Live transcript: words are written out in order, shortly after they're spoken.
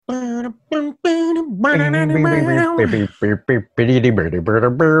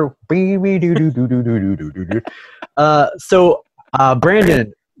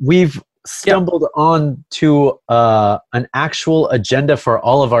Brandon, we've Yep. stumbled on to an actual agenda for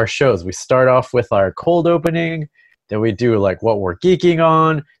all of our shows. We start off with our cold opening, then we do like what we're geeking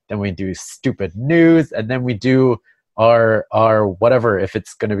on, then we do stupid news, and then we do our whatever, if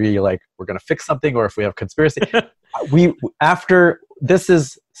it's going to be like we're going to fix something or if we have conspiracy. We after this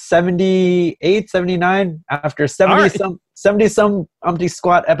is 78, 79, after 70 All right. some 70 some umpty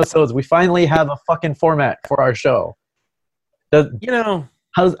squat episodes, we finally have a fucking format for our show. You know,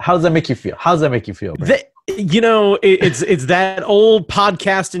 How does that make you feel? How does that make you feel, Brandon? it's that old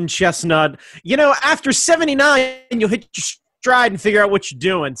podcasting chestnut. After 79, you'll hit your stride and figure out what you're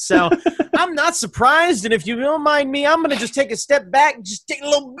doing. So I'm not surprised. And if you don't mind me, I'm going to just take a step back and just take a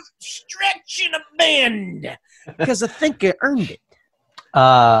little stretch and a bend because I think I earned it.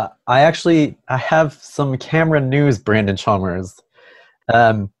 I have some camera news, Brandon Chalmers.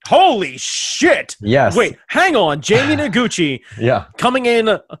 Holy shit! Yes. Wait, hang on. Jamie Noguchi Yeah. coming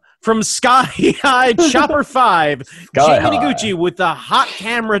in from Sky High Chopper 5. Sky Jamie High. Noguchi with the hot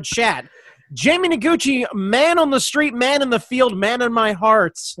camera chat. Jamie Noguchi, man on the street, man in the field, man in my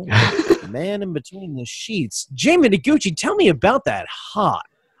heart, man in between the sheets. Jamie Noguchi, tell me about that hot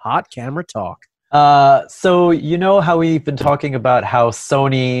camera talk. So you know how we've been talking about how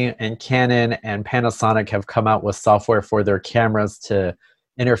Sony and Canon and Panasonic have come out with software for their cameras to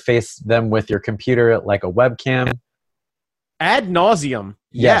interface them with your computer like a webcam? Ad nauseum.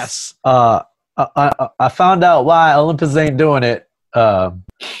 Yes. I found out why Olympus ain't doing it.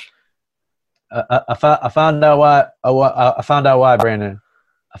 I found out why. I found out why, Brandon.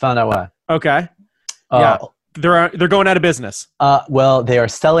 I found out why. Okay. Uh, Yeah. They're going out of business. Well, they are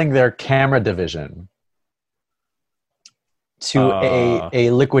selling their camera division to a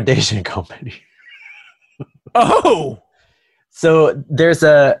liquidation company. Oh. So there's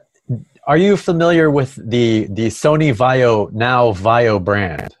a. Are you familiar with the Sony Vaio, now Vaio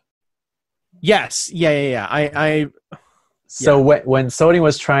brand? Yes. Yeah. So when Sony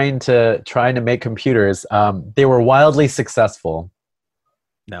was trying to make computers, they were wildly successful.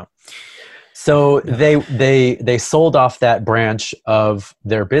 No. So they sold off that branch of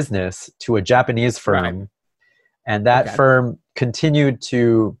their business to a Japanese firm, Right. and that firm continued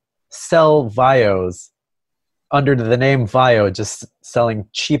to sell Vios under the name Vaio, just selling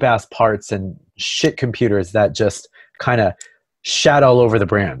cheap ass parts and shit computers that just kind of shat all over the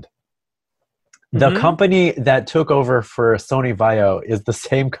brand. The company that took over for Sony Vaio is the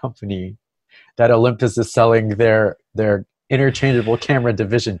same company that Olympus is selling their interchangeable camera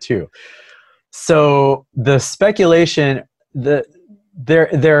division to. So the speculation, there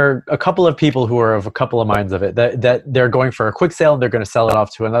are a couple of people who are of a couple of minds of it, that they're going for a quick sale and they're going to sell it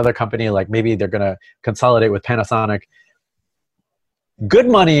off to another company, like maybe they're going to consolidate with Panasonic. Good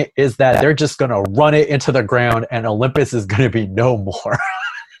money is that they're just going to run it into the ground and Olympus is going to be no more.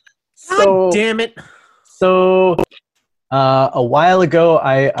 God damn it. So a while ago,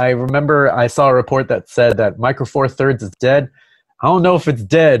 I remember I saw a report that said that Micro Four Thirds is dead. I don't know if it's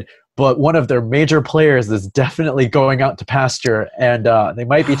dead, but one of their major players is definitely going out to pasture, and they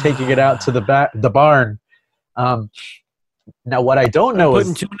might be taking it out to the barn. Now, what I don't know is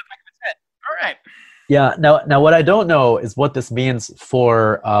putting two in the back of his head. All right. yeah. Now, what I don't know is what this means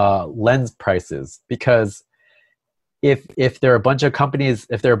for lens prices, because if there are a bunch of companies,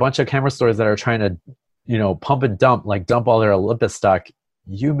 if there are a bunch of camera stores that are trying to, pump and dump all their Olympus stock,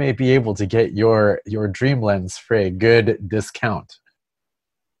 you may be able to get your dream lens for a good discount.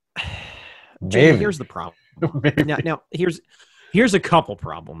 Jamie, here's the problem. Now here's a couple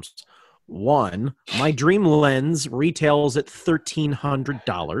problems. One, my dream lens retails at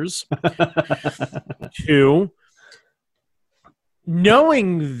 $1,300. Two,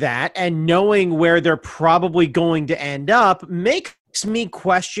 knowing that and knowing where they're probably going to end up makes me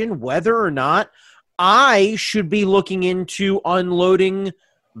question whether or not I should be looking into unloading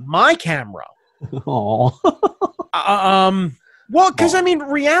my camera. Oh. Well, because I mean,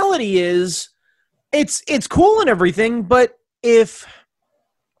 reality is, it's cool and everything, but what's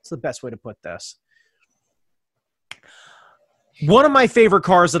the best way to put this? One of my favorite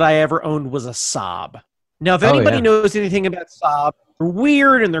cars that I ever owned was a Saab. Now, if anybody knows anything about Saab, they're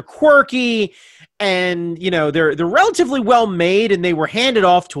weird and they're quirky, and they're relatively well made, and they were handed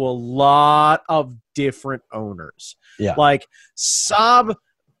off to a lot of different owners. Yeah, like Saab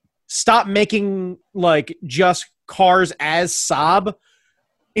stopped making like just cars as Saab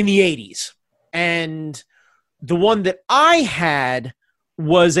in the 80s, and the one that I had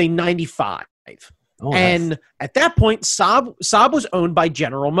was a 95. Oh, and nice. at that point, Saab was owned by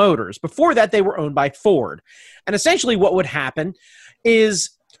General Motors. Before that, they were owned by Ford. And essentially what would happen is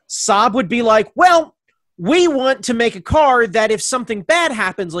Saab would be like, well, we want to make a car that if something bad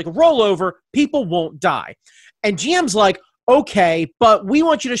happens, like a rollover, people won't die. And GM's like, okay, but we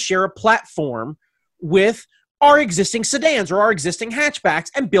want you to share a platform with our existing sedans or our existing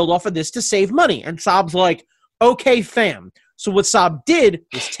hatchbacks and build off of this to save money. And Saab's like, okay, fam. So what Saab did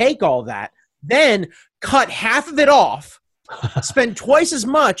was take all that, then cut half of it off, spend twice as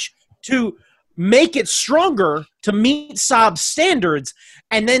much to make it stronger to meet Saab's standards,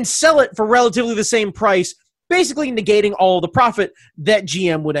 and then sell it for relatively the same price, basically negating all the profit that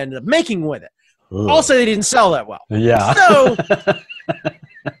GM would end up making with it. Ugh. Also, they didn't sell that well. Yeah. So,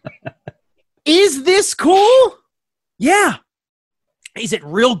 is this cool? Yeah. Is it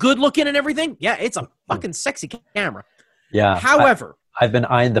real good looking and everything? Yeah, it's a fucking sexy camera. Yeah. However, I've been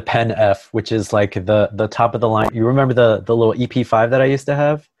eyeing the Pen F, which is like the top of the line. You remember the little EP5 that I used to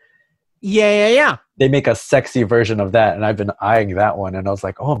have? yeah. They make a sexy version of that, and I've been eyeing that one, and I was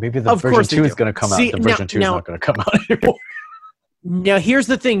like, oh, maybe the Of version course they 2 do. is going to come See, out. The version 2 is not going to come out anymore. Now, here's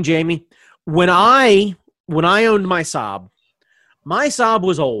the thing, Jamie. When I owned my Saab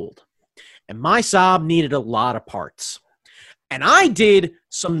was old, and my Saab needed a lot of parts. And I did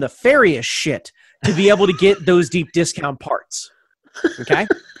some nefarious shit to be able to get those deep discount parts. Okay?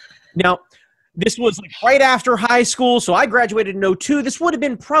 Now, this was like right after high school, so I graduated in 2002. This would have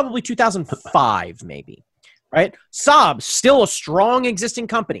been probably 2005, maybe. Right? Saab, still a strong existing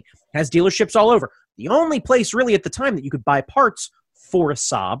company, has dealerships all over. The only place really at the time that you could buy parts for a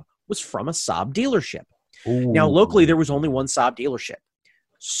Saab was from a Saab dealership. Ooh. Now, locally, there was only one Saab dealership.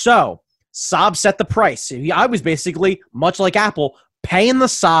 So, Saab set the price. I was basically, much like Apple, paying the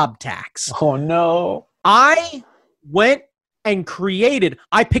Saab tax. Oh, no. I went and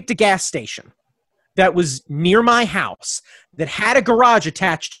I picked a gas station that was near my house that had a garage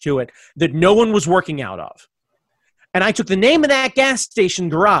attached to it that no one was working out of. And I took the name of that gas station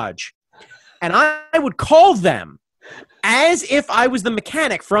garage, and I would call them as if I was the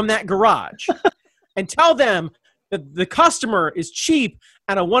mechanic from that garage and tell them that the customer is cheap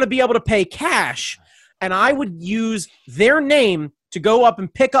and I want to be able to pay cash. And I would use their name to go up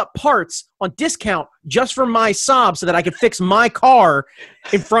and pick up parts on discount just for my Saab so that I could fix my car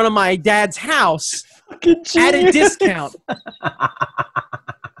in front of my dad's house at a discount.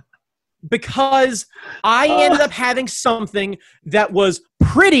 Because I ended up having something that was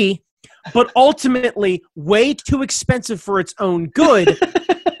pretty, but ultimately way too expensive for its own good.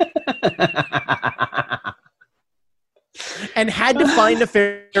 And had to find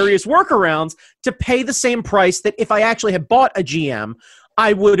nefarious workarounds to pay the same price that if I actually had bought a GM,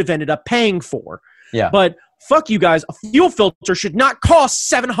 I would have ended up paying for. Yeah. But fuck you guys, a fuel filter should not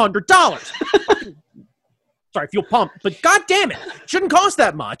cost $700. Sorry, fuel pump, but god damn it, shouldn't cost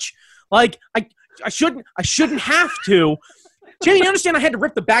that much. Like I shouldn't have to. Jamie, you understand? I had to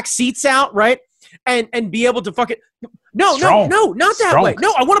rip the back seats out, right, and be able to fucking no, not that way.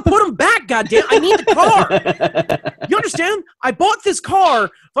 No, I want to put them back. Goddamn, I need the car. You understand? I bought this car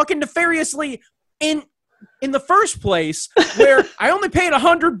fucking nefariously in the first place, where I only paid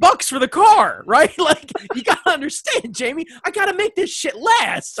 $100 for the car, right? Like, you gotta understand, Jamie. I gotta make this shit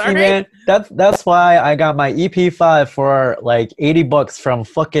last. All right, man, that's why I got my EP5 for like $80 from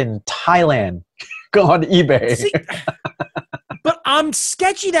fucking Thailand. Go on eBay. See, but I'm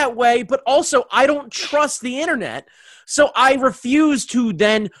sketchy that way, but also I don't trust the internet. So I refuse to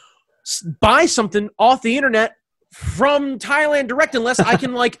then buy something off the internet from Thailand direct unless I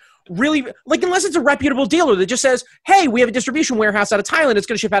can unless it's a reputable dealer that just says, hey, we have a distribution warehouse out of Thailand. It's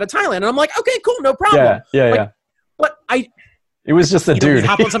going to ship out of Thailand. And I'm like, okay, cool, no problem. Yeah. But it was just a dude.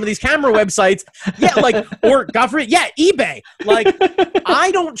 Hop on some of these camera websites. Yeah, or God forbid, eBay. Like,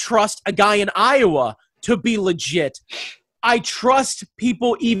 I don't trust a guy in Iowa to be legit. I trust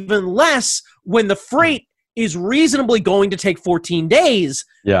people even less when the freight is reasonably going to take 14 days.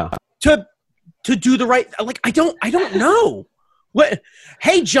 Yeah. To do the right, I don't know. What?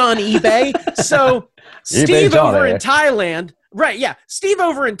 Hey, John eBay. So Steve over in Thailand, right? Yeah, Steve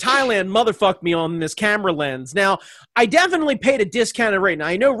over in Thailand motherfucked me on this camera lens. Now, I definitely paid a discounted rate. Now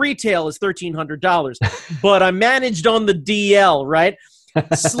I know retail is $1,300, but I managed on the DL, right?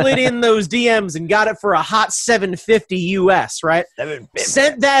 Slid in those DMs and got it for a hot $750 US, right?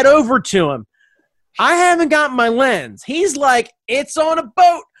 Sent that over to him. I haven't got my lens. He's like, it's on a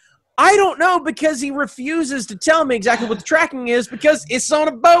boat. I don't know, because he refuses to tell me exactly what the tracking is because it's on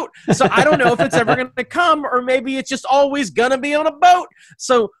a boat. So I don't know if it's ever going to come, or maybe it's just always going to be on a boat.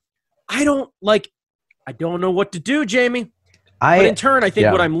 So I don't know what to do, Jamie. But in turn, I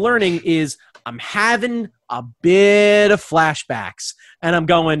think what I'm learning is I'm having a bit of flashbacks, and I'm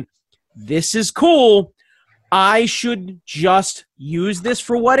going, this is cool. I should just use this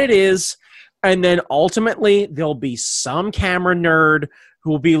for what it is, and then ultimately there'll be some camera nerd who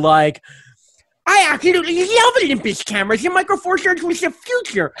will be like, I absolutely love Olympus cameras. Your Micro Four Thirds was the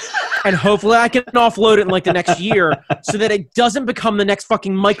future. And hopefully I can offload it in like the next year so that it doesn't become the next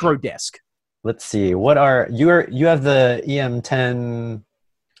fucking micro disc. Let's see. What are you have the EM10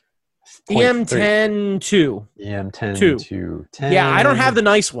 EM10-2. EM10 10. Yeah, I don't have the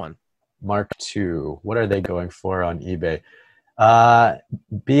nice one. Mark II. What are they going for on eBay?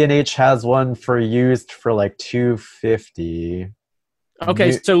 B&H has one for used for like $250.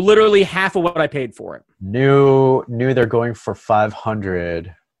 Okay, so literally half of what I paid for it. New they're going for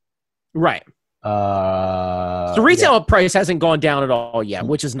 $500. Right. So retail price hasn't gone down at all yet,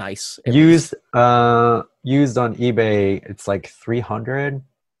 which is nice. Used on eBay, it's like $300.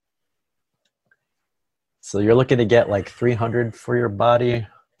 So you're looking to get like $300 for your body.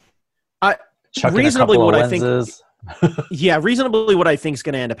 Reasonably, what I think. Yeah, reasonably, what I think is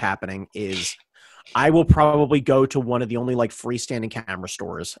going to end up happening is I will probably go to one of the only like freestanding camera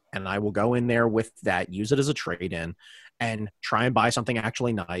stores, and I will go in there with that, use it as a trade-in, and try and buy something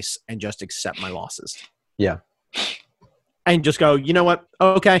actually nice, and just accept my losses. Yeah, and just go, you know what?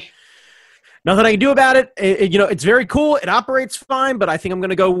 Okay, nothing I can do about it. It's very cool. It operates fine, but I think I'm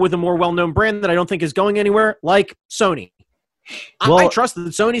going to go with a more well-known brand that I don't think is going anywhere, like Sony. I trust that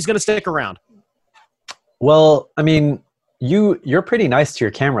Sony's going to stick around. Well, I mean, you're pretty nice to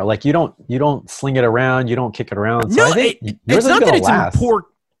your camera. Like you don't sling it around, you don't kick it around. So no, I think it's not that it's in poor.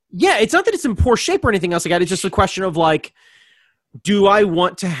 Yeah, it's not that it's in poor shape or anything else like that. It's just a question of like, do I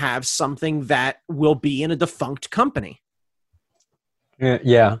want to have something that will be in a defunct company?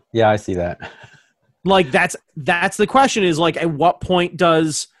 Yeah, I see that. Like that's the question. Is like, at what point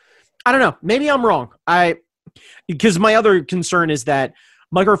does I don't know? Maybe I'm wrong. Because my other concern is that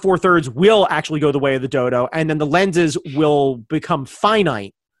Micro Four Thirds will actually go the way of the Dodo, and then the lenses will become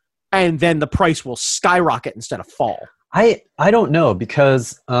finite, and then the price will skyrocket instead of fall. I don't know,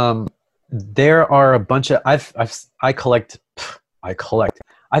 because there are a bunch of I collect.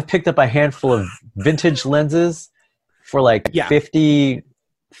 I've picked up a handful of vintage lenses for like 50,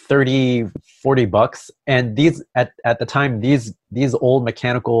 30, $40, and these at the time these old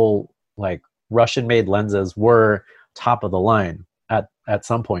mechanical like Russian made lenses were top of the line at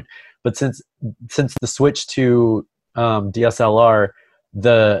some point, but since the switch to DSLR,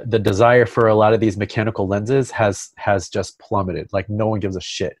 the desire for a lot of these mechanical lenses has just plummeted. Like no one gives a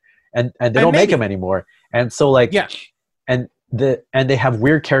shit, and they don't make them anymore. And so like and they have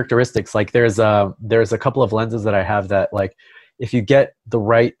weird characteristics. Like there's a couple of lenses that I have that like if you get the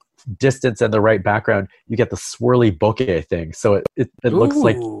right distance and the right background, you get the swirly bokeh thing. So it looks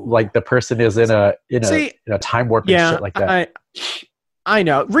like the person is in a time warp and shit like that. I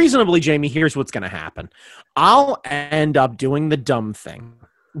know. Reasonably, Jamie, here's what's going to happen. I'll end up doing the dumb thing,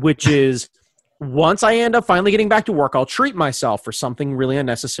 which is once I end up finally getting back to work, I'll treat myself for something really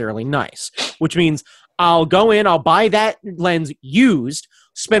unnecessarily nice, which means I'll go in, I'll buy that lens used,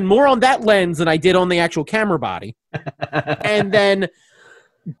 spend more on that lens than I did on the actual camera body, and then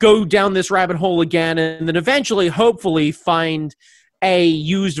go down this rabbit hole again, and then eventually, hopefully, find a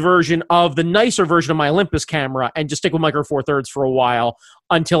used version of the nicer version of my Olympus camera and just stick with Micro Four Thirds for a while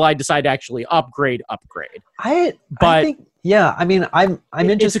until I decide to actually upgrade. I think, yeah, I mean, I'm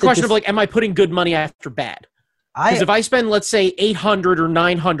interested. It's a question of like, am I putting good money after bad? Because if I spend, let's say, $800 or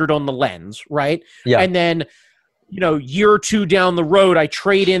 $900 on the lens, right? Yeah. And then, year or two down the road, I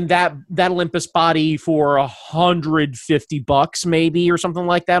trade in that Olympus body for $150 maybe or something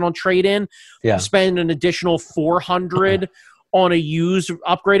like that on trade-in. Yeah. Spend an additional $400 on a used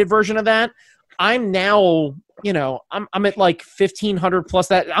upgraded version of that. I'm now, I'm at like $1,500 plus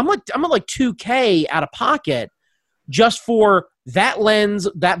that. I'm at like $2,000 out of pocket just for that lens,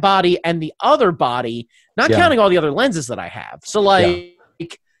 that body, and the other body, not counting all the other lenses that I have. So like,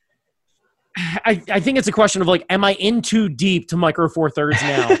 I think it's a question of like, am I in too deep to Micro Four Thirds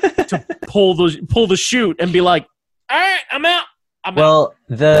now to pull the chute and be like, all right, I'm out.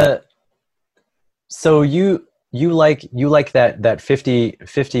 So you like that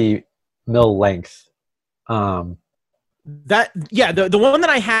 50 mil length. The one that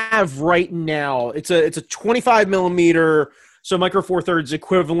I have right now, it's a 25 millimeter, so Micro Four Thirds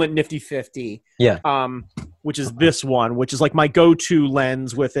equivalent Nifty 50. Yeah. Which is this one, which is like my go-to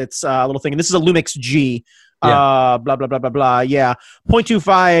lens with its little thing. And this is a Lumix G. Blah, blah, blah, blah, blah. Yeah.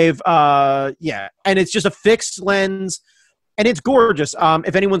 0.25. Yeah. And it's just a fixed lens. And it's gorgeous.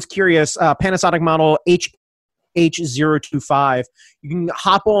 If anyone's curious, Panasonic model H025. You can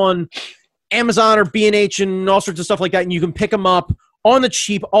hop on Amazon or B&H and all sorts of stuff like that, and you can pick them up on the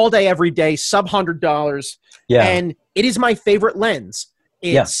cheap all day, every day, sub $100. Yeah. And it is my favorite lens.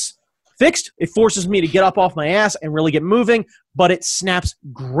 It's fixed. It forces me to get up off my ass and really get moving, but it snaps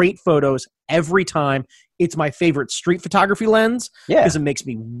great photos every time. It's my favorite street photography lens because it makes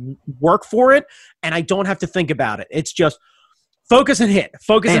me work for it, and I don't have to think about it. It's just focus and hit,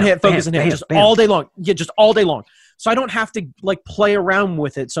 focus and hit, focus and hit, just all day long. Yeah, just all day long. So I don't have to like play around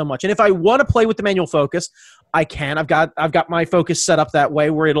with it so much. And if I want to play with the manual focus, I can. I've got my focus set up that way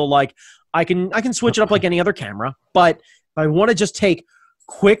where it'll like I can switch it up like any other camera. But if I want to just take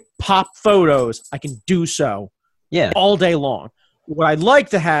quick pop photos, I can do so all day long. What I'd like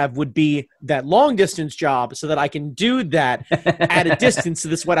to have would be that long distance job so that I can do that at a distance. So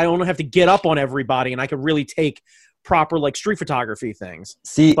this way I don't have to get up on everybody and I can really take proper like street photography things.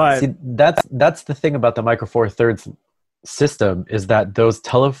 See, that's the thing about the Micro Four Thirds system is that those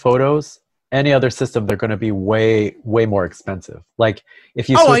telephotos, any other system, they're going to be way more expensive. Like if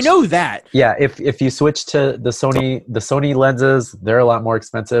you I know that. Yeah, if you switch to the Sony lenses, they're a lot more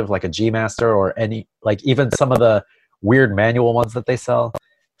expensive, like a G Master or any like even some of the weird manual ones that they sell.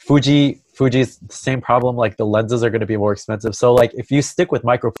 Fuji's the same problem, like the lenses are going to be more expensive. So like if you stick with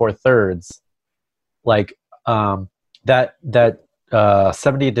Micro Four Thirds, like that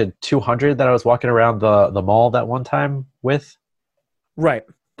 70 to 200 that I was walking around the mall that one time with, right?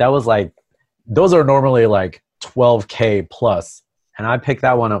 That was like, those are normally like 12K plus, and I picked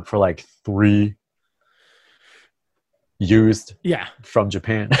that one up for like $3 used from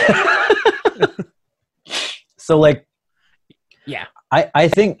Japan. So like, I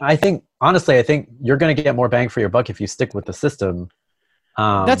think honestly, I think you're going to get more bang for your buck if you stick with the system.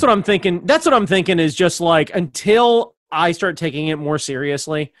 That's what I'm thinking. That's what I'm thinking is just like, until I start taking it more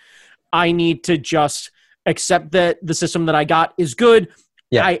seriously, I need to just accept that the system that I got is good.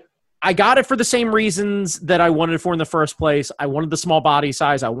 Yeah. I got it for the same reasons that I wanted it for in the first place. I wanted the small body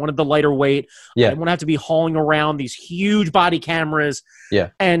size. I wanted the lighter weight. I didn't want to have to be hauling around these huge body cameras. Yeah.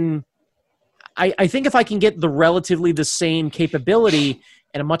 And I think if I can get the relatively the same capability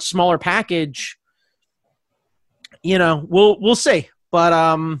in a much smaller package, you know, we'll see. But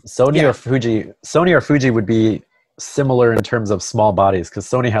Sony or Fuji would be similar in terms of small bodies because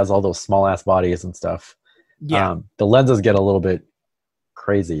Sony has all those small ass bodies and stuff. Yeah. The lenses get a little bit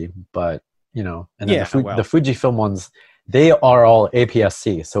crazy, but you know, and then the Fujifilm ones, they are all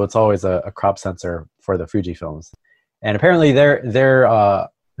APS-C, so it's always a crop sensor for the Fujifilms. And apparently their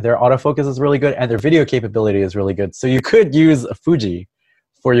autofocus is really good and their video capability is really good. So you could use a Fuji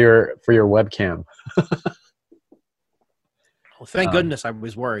for your webcam. Well, thank goodness I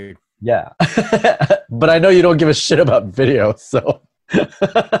was worried. Yeah. But I know you don't give a shit about video, so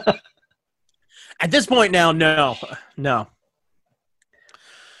at this point now, no.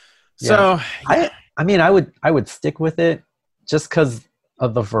 So I mean, I would stick with it just because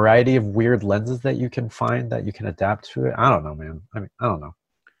of the variety of weird lenses that you can find that you can adapt to it. I don't know, man. I mean, I don't know.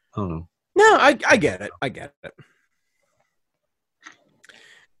 No, I get it.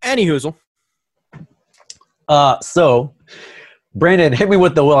 Any hoozle. So, Brandon, hit me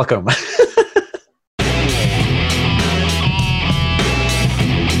with the welcome.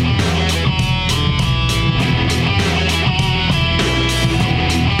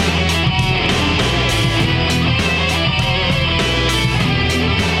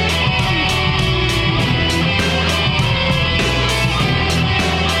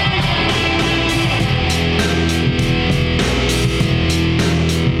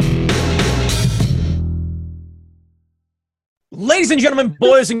 Ladies and gentlemen,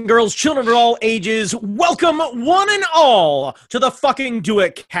 boys and girls, children of all ages, welcome one and all to the fucking Do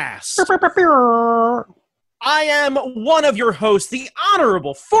It Cast. I am one of your hosts, the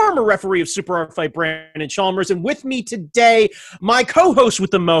honorable former referee of Super Art Fight, Brandon Chalmers, and with me today, my co-host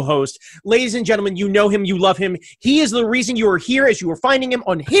with the Mo-host. Ladies and gentlemen, you know him, you love him. He is the reason you are here as you are finding him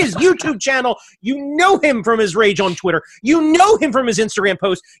on his YouTube channel. You know him from his rage on Twitter. You know him from his Instagram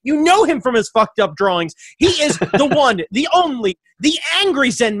posts. You know him from his fucked up drawings. He is the one, the only, the angry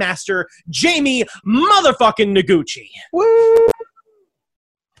Zen master, Jamie motherfucking Noguchi. Woo!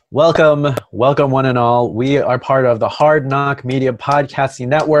 Welcome one and all. We are part of the Hard Knock Media Podcasting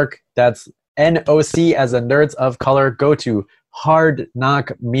Network. That's NOC as in Nerds of Color. Go to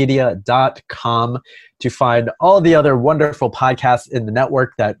hardknockmedia.com to find all the other wonderful podcasts in the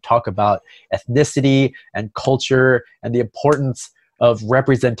network that talk about ethnicity and culture and the importance of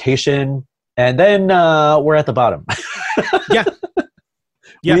representation. And then we're at the bottom. Yeah.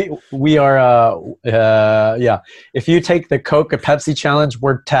 Yeah. We are, if you take the Coke and Pepsi challenge,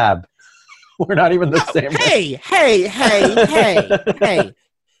 we're tab. We're not even the same. Hey.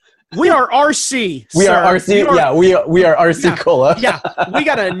 We are RC. We sir. are RC. We are RC Cola. Yeah, we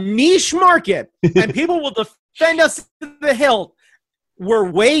got a niche market, and people will defend us to the hilt. We're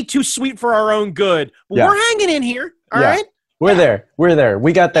way too sweet for our own good, but we're hanging in here. All right, we're there. We're there.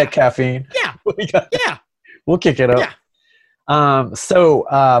 We got that caffeine. Yeah, We'll kick it up. Yeah. So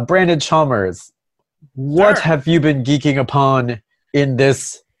Brandon Chalmers, what have you been geeking upon in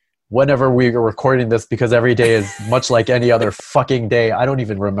this? Whenever we are recording this, because every day is much like any other fucking day. I don't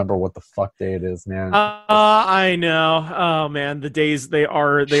even remember what the fuck day it is, man. I know. Oh man, the days they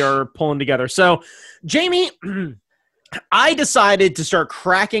are pulling together. So, Jamie, I decided to start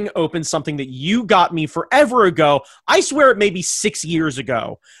cracking open something that you got me forever ago. I swear it may be 6 years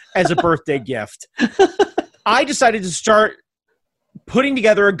ago as a birthday gift. I decided to start putting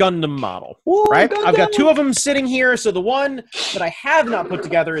together a Gundam model. Ooh, right? Gundam. I've got two of them sitting here. So the one that I have not put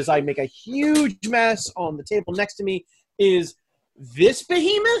together is I make a huge mess on the table next to me is this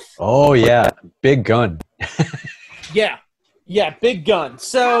behemoth. Oh yeah, big gun. Yeah, big gun.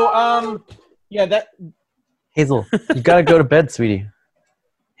 So that. Hazel, you gotta go to bed, sweetie.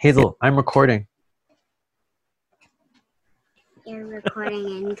 Hazel, I'm recording. You're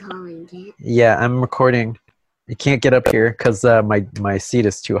recording and calling it. Yeah, I'm recording. You can't get up here because my seat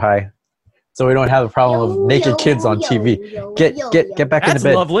is too high, so we don't have the problem of naked kids on TV. Get back into That's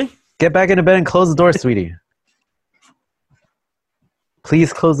bed. lovely. Get back into bed and close the door, sweetie.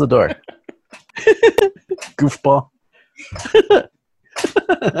 Please close the door. Goofball.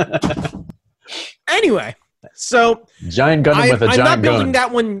 Anyway, so Giant Gundam with a I'm giant not building gun.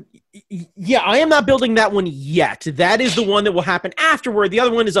 that one. Yeah, I am not building that one yet. That is the one that will happen afterward. The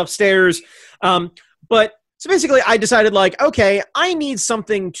other one is upstairs. But so basically, I decided, like, okay, I need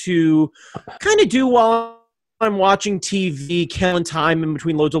something to kind of do while I'm watching TV, killing time in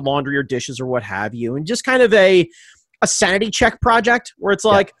between loads of laundry or dishes or what have you, and just kind of a sanity check project where it's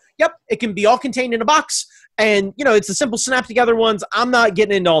like, yep, it can be all contained in a box, and it's a simple snap together ones. I'm not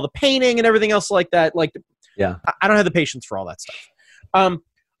getting into all the painting and everything else like that. Like, I don't have the patience for all that stuff.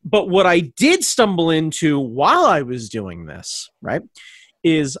 But what I did stumble into while I was doing this, right,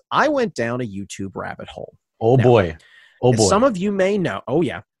 is I went down a YouTube rabbit hole. Oh boy. Some of you may know. Oh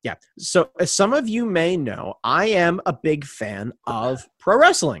yeah. So as some of you may know, I am a big fan of pro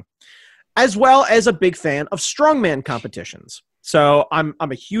wrestling, as well as a big fan of strongman competitions. So I'm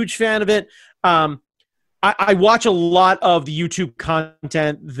a huge fan of it. I watch a lot of the YouTube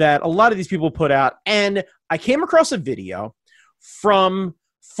content that a lot of these people put out, and I came across a video from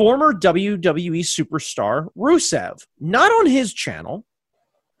former WWE superstar Rusev, not on his channel,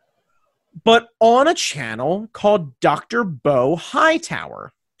 but on a channel called Dr. Bo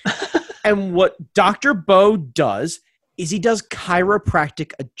Hightower. And what Dr. Bo does is he does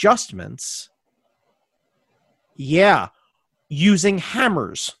chiropractic adjustments. Yeah, using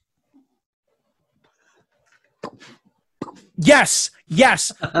hammers. Yes,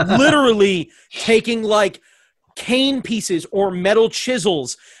 literally taking like cane pieces or metal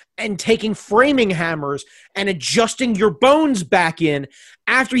chisels and taking framing hammers and adjusting your bones back in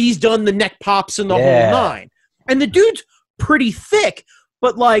after he's done the neck pops and the whole nine. And the dude's pretty thick,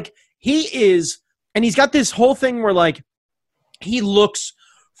 but like he is, and he's got this whole thing where like he looks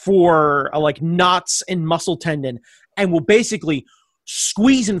for like knots in muscle tendon and will basically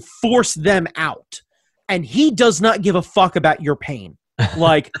squeeze and force them out. And he does not give a fuck about your pain.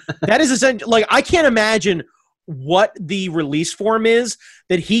 Like that is essentially, like I can't imagine what the release form is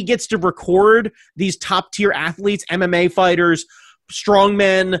that he gets to record these top tier athletes, MMA fighters,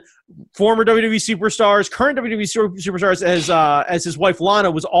 strongmen, former WWE superstars, current WWE superstars, as his wife Lana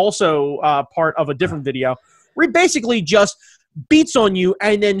was also part of a different video where he basically just beats on you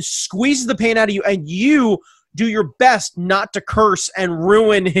and then squeezes the pain out of you, and you do your best not to curse and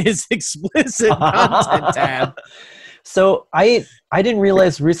ruin his explicit content tab. So I didn't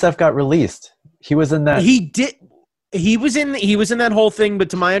realize Rusev got released. He was in that. He did. He was in that whole thing, but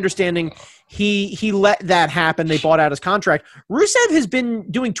to my understanding, he let that happen. They bought out his contract. Rusev has been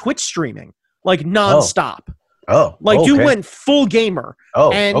doing Twitch streaming like nonstop. Dude went full gamer.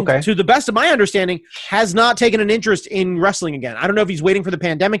 To the best of my understanding, has not taken an interest in wrestling again. I don't know if he's waiting for the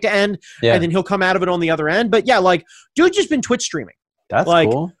pandemic to end and then he'll come out of it on the other end. But yeah, like dude just been Twitch streaming. That's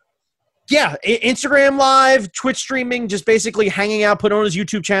cool. Yeah, Instagram live, Twitch streaming, just basically hanging out, put on his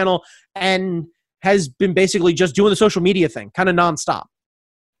YouTube channel, and has been basically just doing the social media thing, kind of nonstop.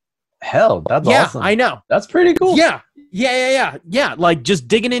 Hell, that's awesome. Yeah, I know. That's pretty cool. Yeah. Like just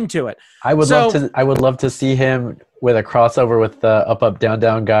digging into it. I would love to see him with a crossover with the Up Up Down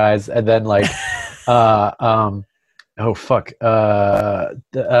Down guys, and then like, Bang.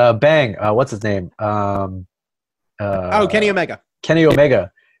 What's his name? Kenny Omega. Kenny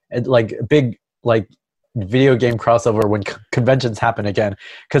Omega. like big like video game crossover when conventions happen again,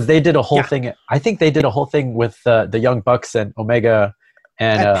 because they did a whole thing. I think they did a whole thing with the Young Bucks and Omega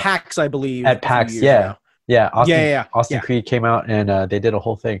and at PAX, I believe. At PAX, yeah. Austin Yeah. Creed came out and they did a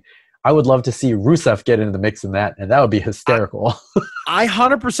whole thing. I would love to see Rusev get into the mix in that, and that would be hysterical. I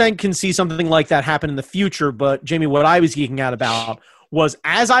 100% can see something like that happen in the future, but Jamie, what I was geeking out about was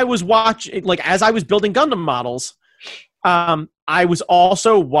as I was watching, like as I was building Gundam models, I was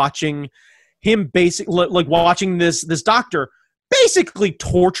also watching him watching this doctor basically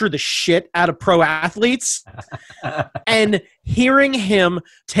torture the shit out of pro athletes and hearing him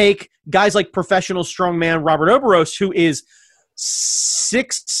take guys like professional strongman Robert Oberos, who is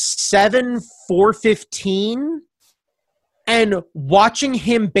 6'7", 415, and watching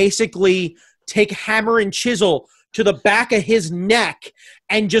him basically take hammer and chisel to the back of his neck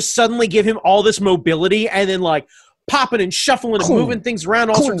and just suddenly give him all this mobility and then like popping and shuffling and moving things around,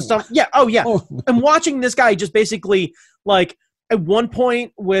 all sorts of stuff. Yeah. Oh yeah. I'm watching this guy just basically like at one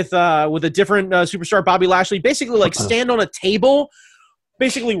point with a different superstar, Bobby Lashley, basically like stand on a table,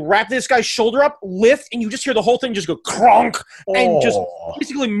 basically wrap this guy's shoulder up, lift, and you just hear the whole thing just go cronk and just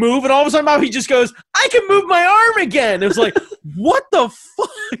basically move. And all of a sudden, Bobby just goes, I can move my arm again. It was like, what the fuck?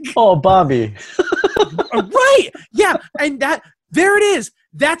 Oh, Bobby. Right. Yeah. And there it is.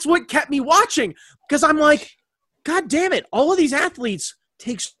 That's what kept me watching, because I'm like, God damn it. All of these athletes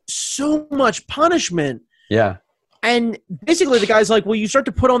take so much punishment. Yeah. And basically the guy's like, well, you start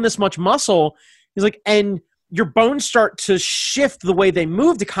to put on this much muscle. He's like, and your bones start to shift the way they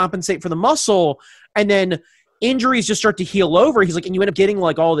move to compensate for the muscle. And then injuries just start to heal over. He's like, and you end up getting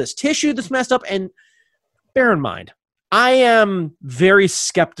like all this tissue that's messed up. And bear in mind, I am very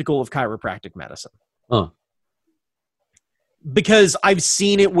skeptical of chiropractic medicine. Because I've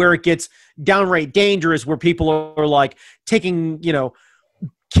seen it where it gets downright dangerous, where people are like taking,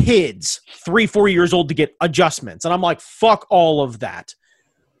 kids 3-4 years old to get adjustments. And I'm like, fuck all of that.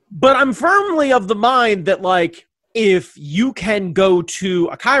 But I'm firmly of the mind that, like, if you can go to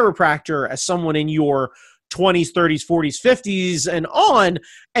a chiropractor as someone in your 20s, 30s, 40s, 50s and on,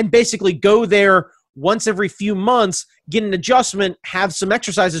 and basically go there once every few months, get an adjustment, have some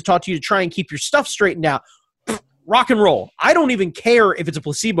exercises taught to you to try and keep your stuff straightened out, rock and roll. I don't even care if it's a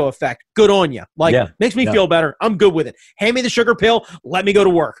placebo effect. Good on you. Like, makes me feel better. I'm good with it. Hand me the sugar pill. Let me go to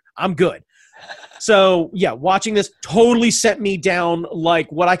work. I'm good. So, yeah, watching this totally set me down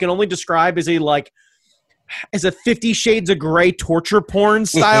like what I can only describe as a 50 Shades of Grey torture porn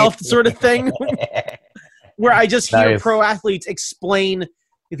style sort of thing, where I just hear pro athletes explain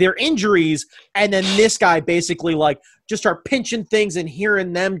their injuries, and then this guy basically like just start pinching things and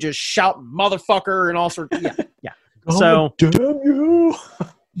hearing them just shout motherfucker and all sorts of, yeah. So, damn you.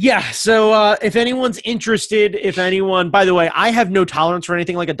 Yeah, so if anyone's interested, by the way, I have no tolerance for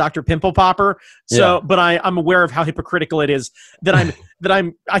anything like a Dr. Pimple Popper. So, but I'm aware of how hypocritical it is that I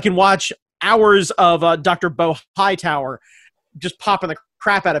can watch hours of Dr. Bo Hightower just popping the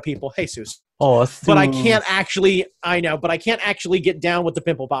crap out of people. Hey, Seuss. Oh, but I can't actually get down with the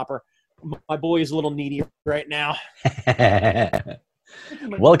Pimple Popper. My boy is a little needy right now.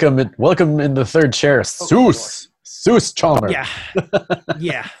 Welcome in the third chair, Seuss. Seuss Chalmers.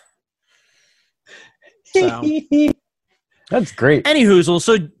 Yeah. So. That's great. Anyhoozle,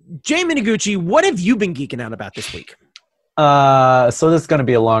 so Jay Minaguchi, what have you been geeking out about this week? So this is going to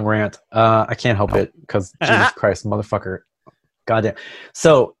be a long rant. I can't help it because Jesus Christ, motherfucker. Goddamn.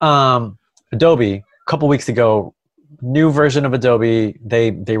 So, Adobe, a couple weeks ago, new version of Adobe,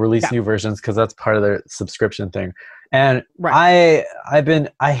 they release new versions because that's part of their subscription thing. And I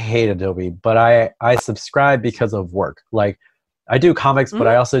hate Adobe, but I subscribe because of work. Like, I do comics, but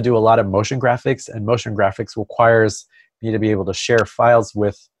I also do a lot of motion graphics, and motion graphics requires me to be able to share files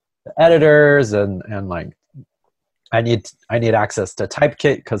with the editors and like I need access to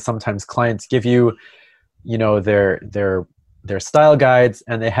Typekit because sometimes clients give you, their style guides,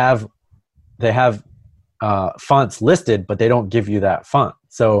 and they have fonts listed, but they don't give you that font.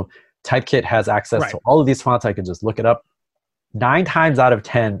 So Typekit has access to all of these fonts. I can just look it up. 9 times out of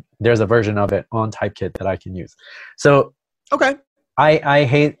 10, there's a version of it on Typekit that I can use. So I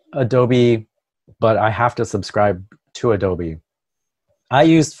hate Adobe, but I have to subscribe to Adobe. I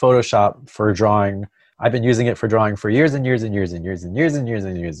used Photoshop for drawing. I've been using it for drawing for years and years and years and years and years and years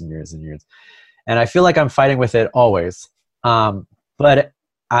and years and years and years. And I feel like I'm fighting with it always. But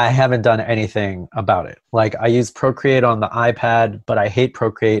I haven't done anything about it. Like, I use Procreate on the iPad, but I hate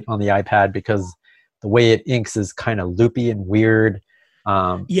Procreate on the iPad because the way it inks is kind of loopy and weird.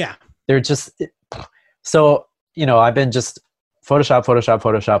 They're just so, I've been just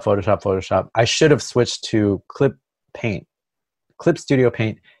Photoshop. I should have switched to Clip Studio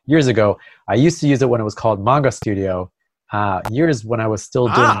Paint years ago. I used to use it when it was called Manga Studio, years when I was still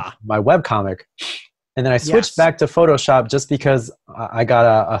doing my webcomic. And then I switched back to Photoshop just because I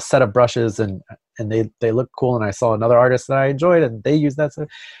got a set of brushes and they look cool, and I saw another artist that I enjoyed and they used that.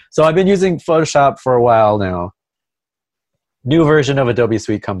 So I've been using Photoshop for a while now. New version of Adobe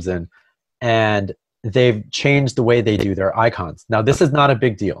Suite comes in, and they've changed the way they do their icons. Now, this is not a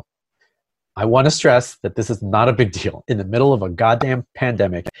big deal. I want to stress that this is not a big deal. In the middle of a goddamn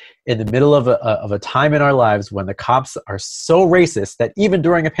pandemic, in the middle of a time in our lives when the cops are so racist that even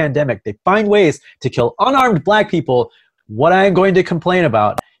during a pandemic, they find ways to kill unarmed black people, what I am going to complain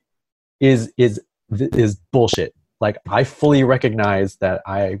about is bullshit. Like, I fully recognize that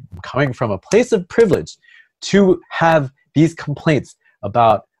I'm coming from a place of privilege to have these complaints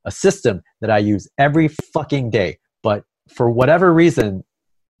about a system that I use every fucking day. But for whatever reason,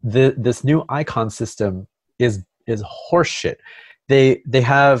 this new icon system is horseshit. They've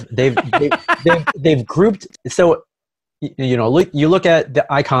grouped. So you look at the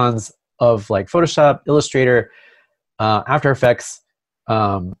icons of like Photoshop, Illustrator, After Effects,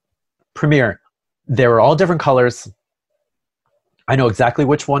 Premiere. They were all different colors. I know exactly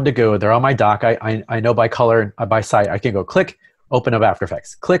which one to go. They're on my dock. I know by color, by site. I can go click, open up After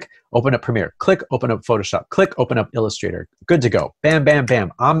Effects, click, open up Premiere, click, open up Photoshop, click, open up Illustrator. Good to go. Bam, bam,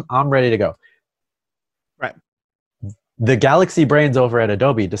 bam. I'm ready to go. Right. The Galaxy brains over at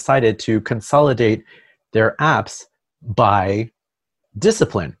Adobe decided to consolidate their apps by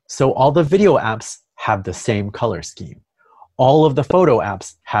discipline. So all the video apps have the same color scheme. All of the photo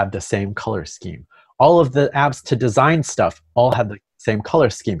apps have the same color scheme. All of the apps to design stuff all have the same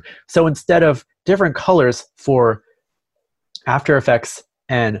color scheme. So instead of different colors for After Effects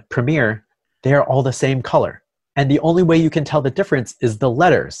and Premiere, they are all the same color. And the only way you can tell the difference is the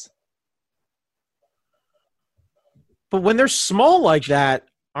letters. But when they're small like that,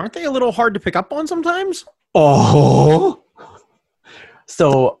 aren't they a little hard to pick up on sometimes? Oh!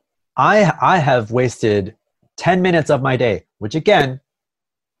 So I have wasted 10 minutes of my day, which again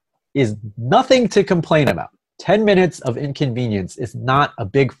is nothing to complain about. 10 minutes of inconvenience is not a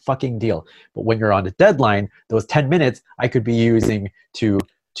big fucking deal. But when you're on a deadline, those 10 minutes I could be using to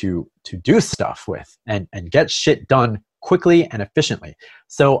do stuff with and get shit done quickly and efficiently.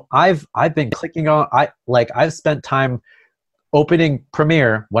 So I've been clicking on, I've spent time opening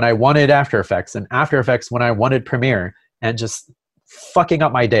Premiere when I wanted After Effects and After Effects when I wanted Premiere, and just fucking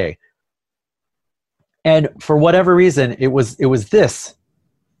up my day. And for whatever reason, it was this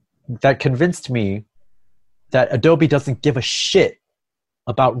that convinced me that Adobe doesn't give a shit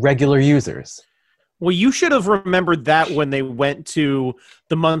about regular users. Well, you should have remembered that when they went to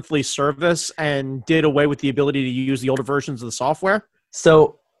the monthly service and did away with the ability to use the older versions of the software.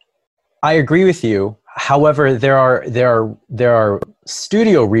 So I agree with you. However, there are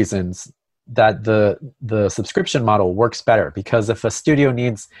studio reasons that the subscription model works better, because if a studio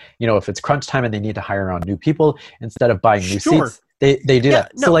needs, if it's crunch time and they need to hire on new people instead of buying new seats, they do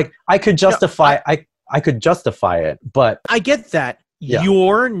that. No, so like I could justify I could justify it, but I get that. Yeah.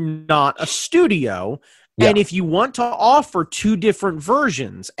 You're not a studio. Yeah. And if you want to offer two different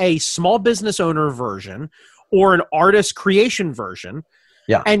versions, a small business owner version or an artist creation version,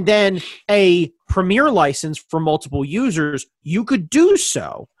 and then a Premiere license for multiple users, you could do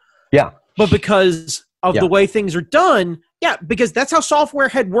so. Yeah. But because of the way things are done, because that's how software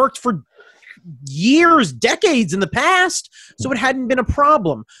had worked for years, decades in the past, so it hadn't been a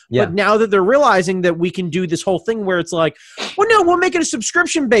problem. But now that they're realizing that we can do this whole thing where it's like, well, no, we'll make it a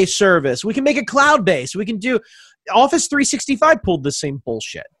subscription-based service. We can make it cloud-based. We can do Office 365 pulled the same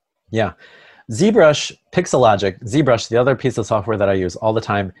bullshit. Yeah. ZBrush, Pixelogic, ZBrush, the other piece of software that I use all the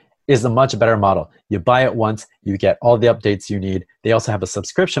time, is a much better model. You buy it once, you get all the updates you need. They also have a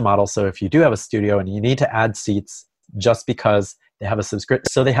subscription model, so if you do have a studio and you need to add seats just because they have a subscription,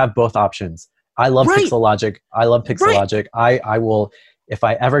 so they have both options. I love Pixelogic. I love Pixelogic. I will, if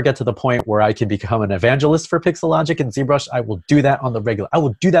I ever get to the point where I can become an evangelist for Pixelogic and ZBrush, I will do that on the regular. I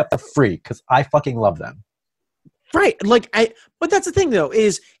will do that for free because I fucking love them. Right. But that's the thing though,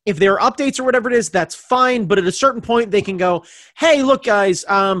 is if there are updates or whatever it is, that's fine. But at a certain point they can go, hey, look guys,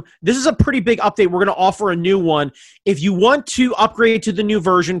 this is a pretty big update. We're going to offer a new one. If you want to upgrade to the new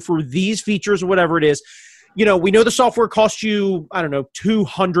version for these features or whatever it is, we know the software costs you, I don't know,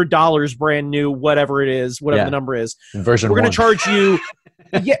 $200 brand new, whatever it is, whatever the number is. Version We're going to charge you.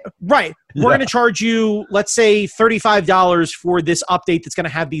 We're going to charge you, let's say, $35 for this update that's going to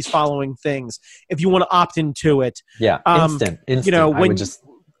have these following things. If you want to opt into it, instant. When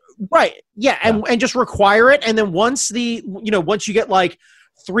and just require it, and then once you get like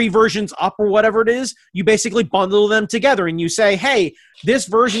 3 versions up or whatever it is, you basically bundle them together and you say, hey, this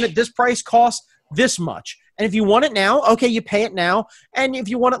version at this price costs this much. And if you want it now, okay, you pay it now. And if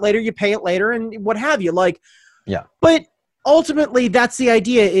you want it later, you pay it later and what have you. Like, yeah. But ultimately, that's the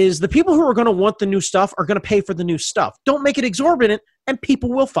idea, is the people who are going to want the new stuff are going to pay for the new stuff. Don't make it exorbitant and people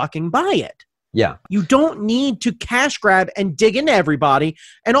will fucking buy it. Yeah. You don't need to cash grab and dig into everybody.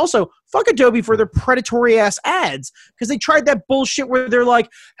 And also, fuck Adobe for their predatory ass ads, because they tried that bullshit where they're like,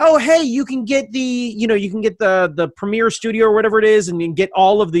 oh, hey, you can get the Premiere Studio or whatever it is, and you can get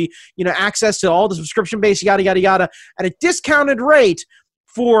all of the, access to all the subscription base, yada, yada, yada, at a discounted rate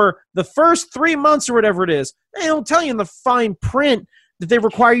for the first 3 months or whatever it is. They don't tell you in the fine print that they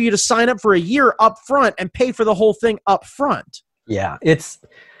require you to sign up for a year up front and pay for the whole thing up front. Yeah, it's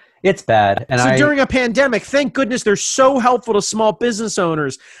bad. And so during a pandemic, thank goodness they're so helpful to small business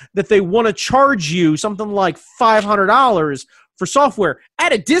owners that they want to charge you something like $500 for software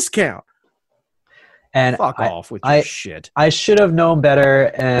at a discount. And fuck off with your shit. I should have known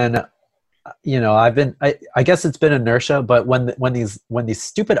better. And I guess it's been inertia, but when these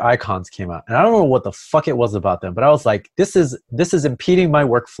stupid icons came out, and I don't know what the fuck it was about them, but I was like, this is impeding my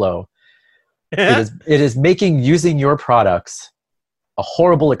workflow. It is making using your products a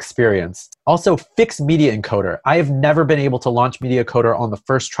horrible experience. Also, fix Media Encoder. I have never been able to launch Media Encoder on the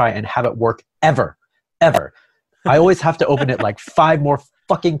first try and have it work ever. I always have to open it like 5 more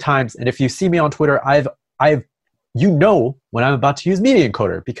fucking times. And if you see me on Twitter, I've when I'm about to use Media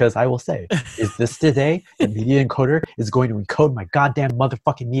Encoder, because I will say, is this today that Media Encoder is going to encode my goddamn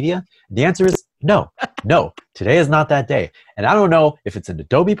motherfucking media? The answer is no. Today is not that day. And I don't know if it's an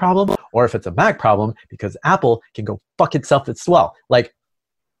Adobe problem or if it's a Mac problem, because Apple can go fuck itself as well. Like,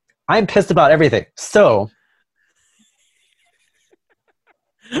 I'm pissed about everything. So,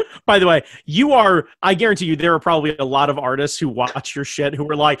 by the way, I guarantee you there are probably a lot of artists who watch your shit who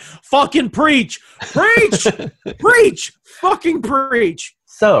are like, fucking preach, fucking preach.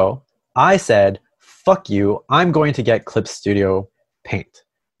 So I said, fuck you, I'm going to get Clip Studio Paint.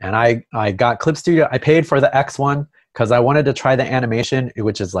 And I got Clip Studio. I paid for the X one because I wanted to try the animation,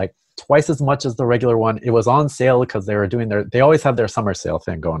 which is like twice as much as the regular one. It was on sale because they were doing they always have their summer sale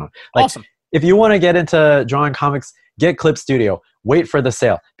thing going on. Like, awesome. If you want to get into drawing comics, get Clip Studio. Wait for the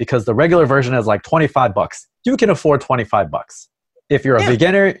sale, because the regular version is like $25. You can afford $25. If you're a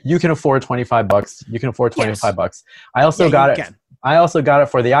beginner, you can afford $25. You can afford $25. I also got it. I also got it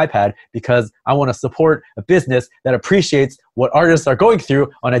for the iPad because I want to support a business that appreciates what artists are going through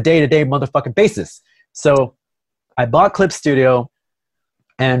on a day-to-day motherfucking basis. So I bought Clip Studio,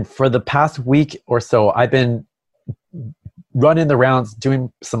 and for the past week or so, I've been running the rounds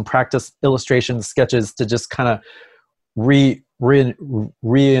doing some practice illustrations, sketches to just kind of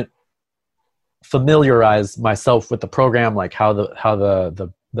familiarize myself with the program, like how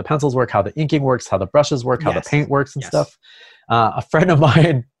the pencils work, how the inking works, how the brushes work, how the paint works and stuff. A friend of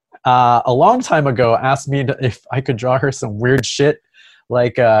mine a long time ago asked me if I could draw her some weird shit,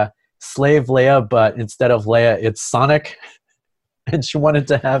 like Slave Leia, but instead of Leia, it's Sonic. And she wanted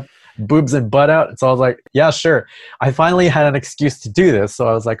to have boobs and butt out. So I was like, yeah, sure. I finally had an excuse to do this. So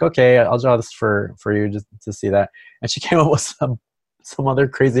I was like, okay, I'll draw this for you just to see that. And she came up with some other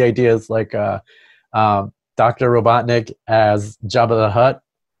crazy ideas, like Dr. Robotnik as Jabba the Hutt.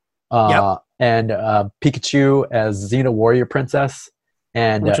 And Pikachu as Xena Warrior Princess,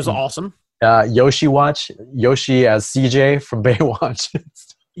 and which was awesome. Yoshi as CJ from Baywatch.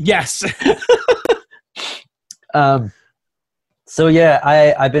 Yes. So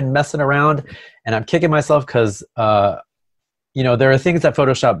yeah, I've been messing around, and I'm kicking myself because there are things that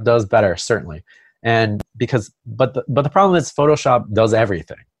Photoshop does better, certainly, but the problem is Photoshop does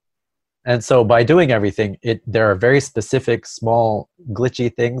everything. And so by doing everything, there are very specific, small,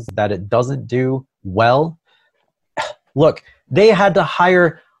 glitchy things that it doesn't do well. Look, they had to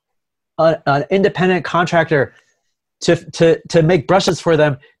hire an independent contractor to make brushes for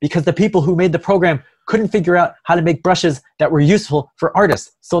them because the people who made the program couldn't figure out how to make brushes that were useful for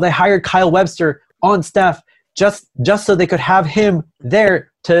artists. So they hired Kyle Webster on staff just so they could have him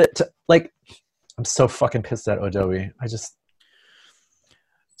there to like. I'm so fucking pissed at Adobe.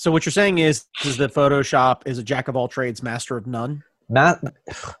 So what you're saying is that Photoshop is a jack of all trades, master of none?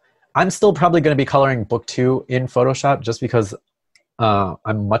 I'm still probably going to be coloring book 2 in Photoshop just because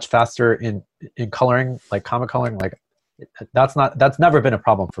I'm much faster in coloring, like comic coloring. Like that's never been a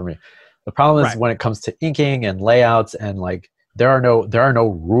problem for me. The problem is when it comes to inking and layouts, and like there are no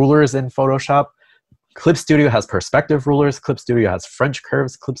rulers in Photoshop. Clip Studio has perspective rulers. Clip Studio has French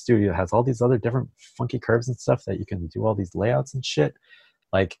curves. Clip Studio has all these other different funky curves and stuff that you can do all these layouts and shit.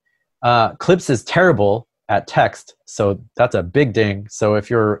 Like, Clips is terrible at text. So that's a big ding. So if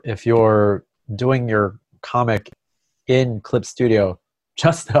you're doing your comic in Clip Studio,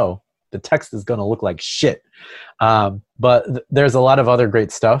 just know the text is going to look like shit. But there's a lot of other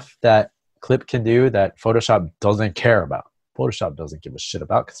great stuff that Clip can do that Photoshop doesn't care about. Photoshop doesn't give a shit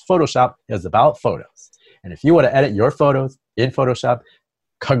about, because Photoshop is about photos. And if you want to edit your photos in Photoshop,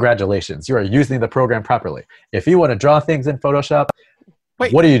 congratulations, you are using the program properly. If you want to draw things in Photoshop,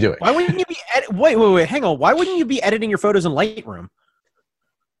 what are you doing? Why wouldn't you be wait, hang on. Why wouldn't you be editing your photos in Lightroom?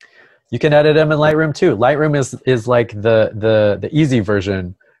 You can edit them in Lightroom too. Lightroom is like the easy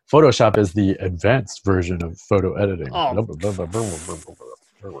version. Photoshop is the advanced version of photo editing. Oh.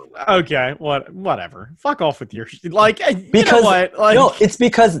 Okay, whatever. Fuck off with your like. Because you know what? Like, no, it's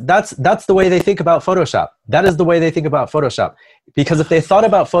because that's the way they think about Photoshop. That is the way they think about Photoshop. Because if they thought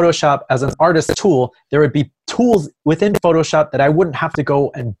about Photoshop as an artist tool, there would be tools within Photoshop that I wouldn't have to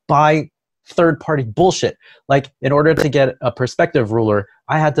go and buy third-party bullshit. Like, in order to get a perspective ruler,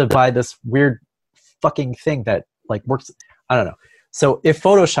 I had to buy this weird fucking thing that like works. I don't know. So if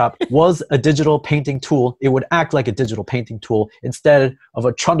Photoshop was a digital painting tool, it would act like a digital painting tool instead of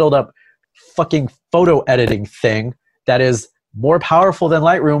a trundled up fucking photo editing thing that is more powerful than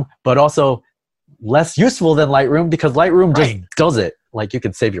Lightroom, but also less useful than Lightroom, because Lightroom just does it. Like, you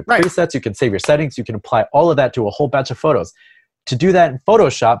can save your presets, you can save your settings, you can apply all of that to a whole batch of photos. To do that in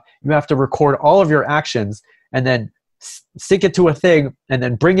Photoshop, you have to record all of your actions and then sync it to a thing and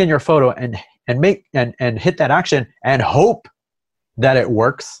then bring in your photo and hit that action and hope that it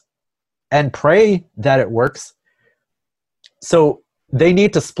works and pray that it works. So they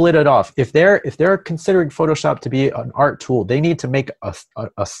need to split it off. If they're considering Photoshop to be an art tool, they need to make a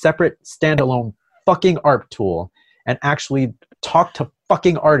separate standalone fucking art tool and actually talk to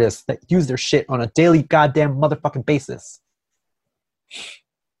fucking artists that use their shit on a daily goddamn motherfucking basis.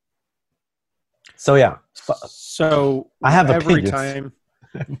 So yeah. So I have every opinions.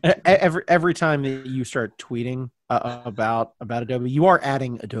 every time that you start tweeting about Adobe, you are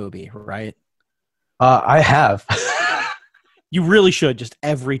adding Adobe, right? I have. You really should, just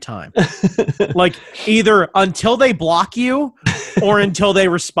every time. Like, either until they block you or until they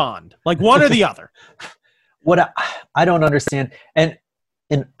respond. Like, one or the other. What I don't understand, and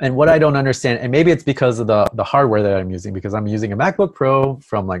what I don't understand, and maybe it's because of the hardware that I'm using, because I'm using a MacBook Pro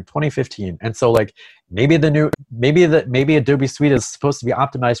from like 2015, and so like maybe Adobe Suite is supposed to be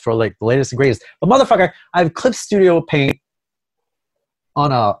optimized for like the latest and greatest. But motherfucker, I have Clip Studio Paint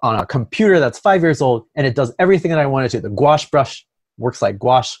on a computer that's 5 years old, and it does everything that I want it to. The gouache brush works like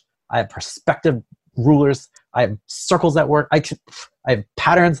gouache. I have perspective rulers. I have circles that work. I have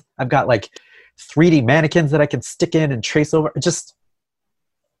patterns. I've got like 3D mannequins that I can stick in and trace over. Just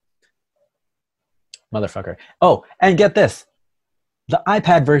motherfucker. Oh, and get this. The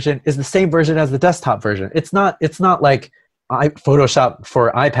iPad version is the same version as the desktop version. It's not like Photoshop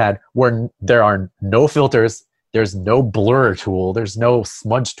for iPad where there are no filters, there's no blur tool, there's no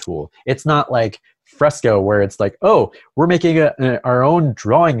smudge tool. It's not like Fresco where it's like, oh, we're making our own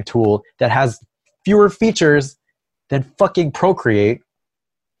drawing tool that has fewer features than fucking Procreate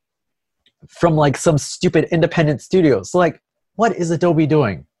from like some stupid independent studio. So like, what is Adobe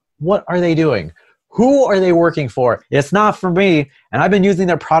doing? What are they doing? Who are they working for? It's not for me, and I've been using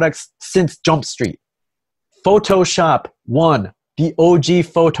their products since Jump Street. Photoshop 1, the OG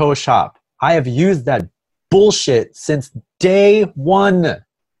Photoshop. I have used that bullshit since day one.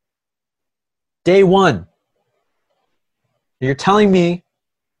 Day one. You're telling me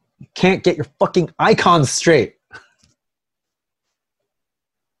you can't get your fucking icons straight.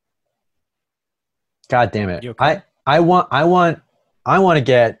 God damn it. Okay? I want to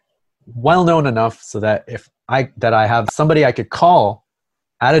get well known enough so that I have somebody I could call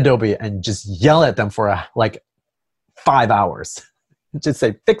at Adobe and just yell at them for like 5 hours. Just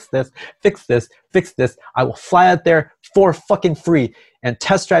say, fix this, fix this, fix this. I will fly out there for fucking free and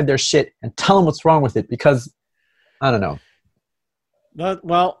test drive their shit and tell them what's wrong with it, because I don't know.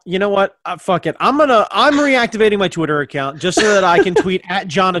 Well, you know what? Fuck it. I'm reactivating my Twitter account just so that I can tweet at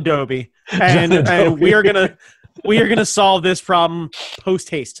John Adobe, and we are gonna solve this problem post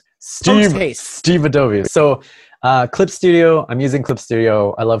haste. Steve Adobe. So Clip Studio, I'm using Clip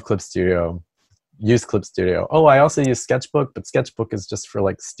Studio. I love Clip Studio. Use Clip Studio. Oh, I also use Sketchbook, but Sketchbook is just for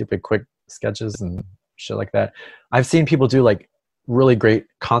like stupid quick sketches and shit like that. I've seen people do like really great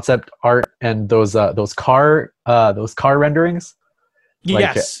concept art and those car renderings.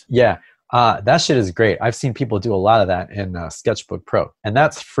 Yes. That shit is great. I've seen people do a lot of that in Sketchbook Pro, and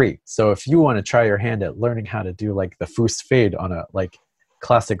that's free. So if you want to try your hand at learning how to do like the Foos fade on a like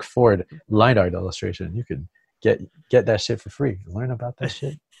classic Ford line art illustration, you could get that shit for free. Learn about that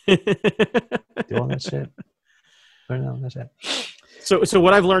shit. Do all that shit. Learn all that shit. So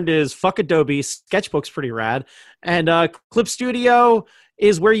what I've learned is fuck Adobe. Sketchbook's pretty rad, and Clip Studio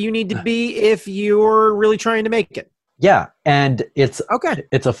is where you need to be if you're really trying to make it. Yeah, and it's Okay.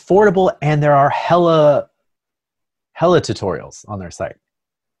 It's affordable, and there are hella tutorials on their site.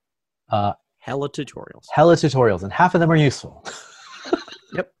 Hella tutorials. Hella tutorials, and half of them are useful.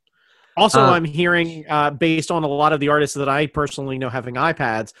 Yep. Also, I'm hearing, based on a lot of the artists that I personally know having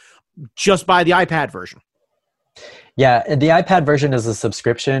iPads, just buy the iPad version. Yeah, and the iPad version is a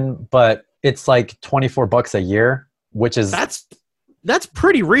subscription, but it's like $24 a year, which is that's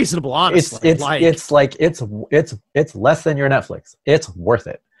pretty reasonable, honestly. It's less than your Netflix. It's worth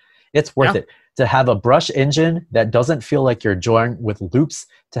it. It's worth it to have a brush engine that doesn't feel like you're drawing with loops,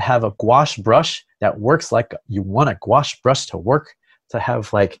 to have a gouache brush that works like you want a gouache brush to work, to have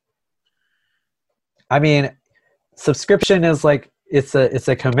subscription is like, it's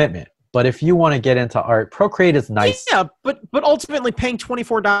a commitment. But if you want to get into art, Procreate is nice. Yeah, but ultimately paying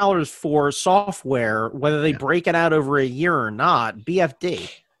 $24 for software, whether they break it out over a year or not,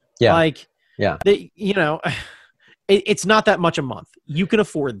 BFD. Yeah. It's not that much a month. You can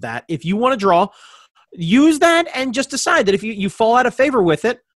afford that. If you want to draw, use that and just decide that if you fall out of favor with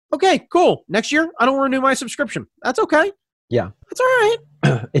it, okay, cool. Next year, I don't renew my subscription. That's okay. Yeah. That's all right.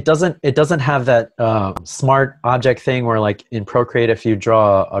 It doesn't have that smart object thing where, like, in Procreate, if you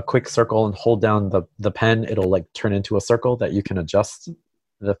draw a quick circle and hold down the pen, it'll like turn into a circle that you can adjust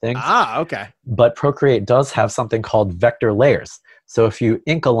the thing. Okay. But Procreate does have something called vector layers. So if you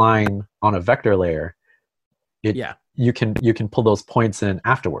ink a line on a vector layer, you can pull those points in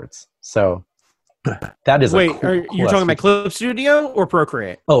afterwards. So that is you're talking about Clip Studio or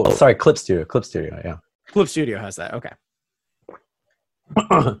Procreate? Oh, sorry, Clip Studio. Clip Studio, yeah. Clip Studio has that. Okay.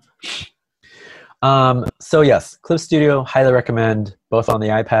 So yes, Clip Studio, highly recommend, both on the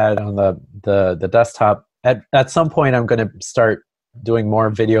iPad, on the desktop. At some point, I'm going to start doing more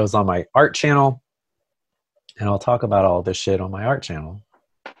videos on my art channel, and I'll talk about all this shit on my art channel,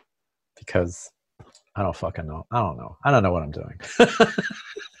 because I don't fucking know. I don't know what I'm doing.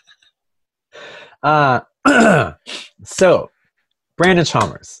 So, Brandon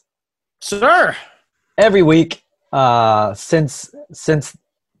Chalmers. Sir. Every week, since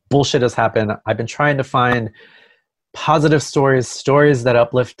bullshit has happened, I've been trying to find positive stories that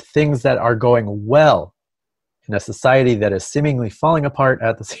uplift, things that are going well in a society that is seemingly falling apart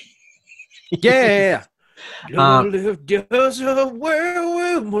at the same. Yeah.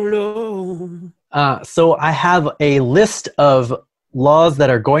 So I have a list of laws that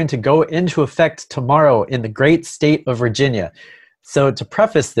are going to go into effect tomorrow in the great state of Virginia. So to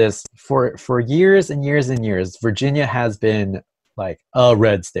preface this, for years and years and years, Virginia has been like a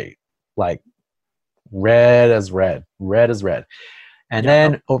red state, like red as red. And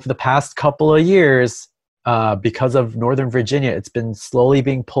then over the past couple of years, because of Northern Virginia, it's been slowly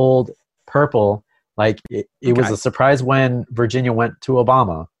being pulled purple. Like it was a surprise when Virginia went to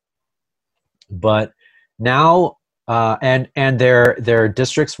Obama, but now and their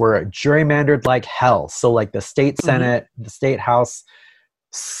districts were gerrymandered like hell. So like the state Senate, the state House,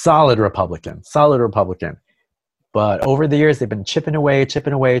 solid Republican. But over the years, they've been chipping away.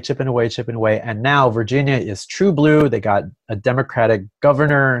 And now Virginia is true blue. They got a Democratic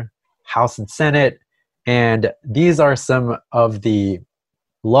governor, House and Senate. And these are some of the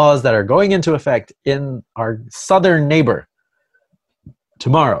laws that are going into effect in our southern neighbor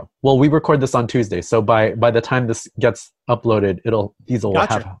tomorrow. Well, we record this on Tuesday, so by the time this gets uploaded, these will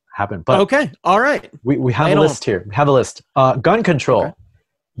have happened. But okay, all right. We have a list here. We have a list. Gun control,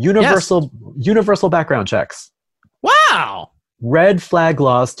 universal background checks. Wow. Red flag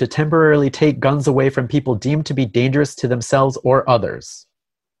laws to temporarily take guns away from people deemed to be dangerous to themselves or others.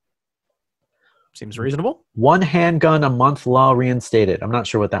 Seems reasonable. 1 handgun a month law reinstated. I'm not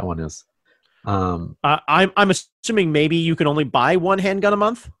sure what that one is. I'm assuming maybe you can only buy 1 handgun a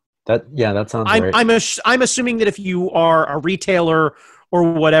month. That sounds right. I'm assuming that if you are a retailer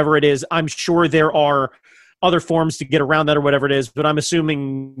or whatever it is, I'm sure there are other forms to get around that or whatever it is. But I'm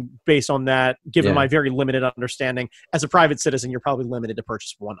assuming based on that, given my very limited understanding, as a private citizen, you're probably limited to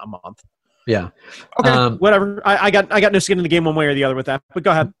purchase 1 a month. Yeah. Okay. Whatever. I got no skin in the game one way or the other with that. But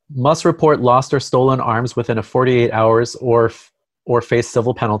go ahead. Must report lost or stolen arms within a 48 hours or face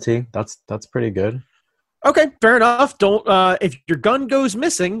civil penalty. That's pretty good. Okay, fair enough. Don't if your gun goes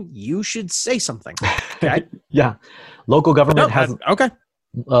missing, you should say something. Okay. Yeah. Local government has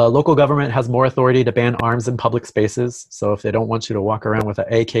local government has more authority to ban arms in public spaces. So if they don't want you to walk around with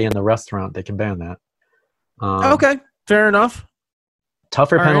an AK in the restaurant, they can ban that. Okay, fair enough.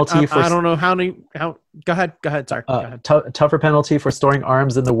 Tougher All right, penalty for I don't know how. Go ahead. Sorry. Go ahead. tougher penalty for storing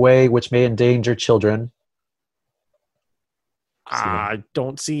arms in the way which may endanger children. I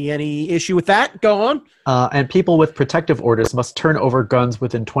don't see any issue with that. Go on. And people with protective orders must turn over guns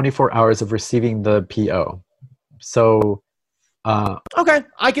within 24 hours of receiving the PO. So, Okay,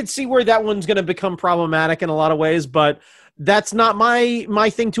 I could see where that one's going to become problematic in a lot of ways, but that's not my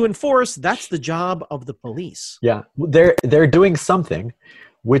thing to enforce. That's the job of the police. yeah, they're doing something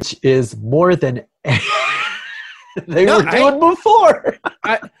which is more than they were doing before.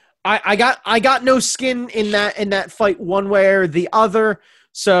 I got no skin in that fight one way or the other.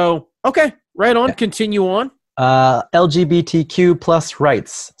 So okay, right on. Yeah. Continue on. LGBTQ plus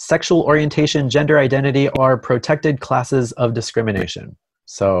rights, sexual orientation, gender identity are protected classes of discrimination.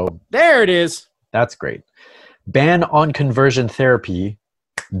 So there it is. That's great. Ban on conversion therapy.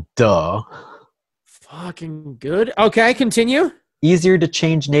 Duh. Fucking good. Okay, continue. Easier to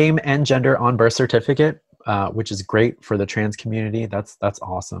change name and gender on birth certificate, which is great for the trans community. That's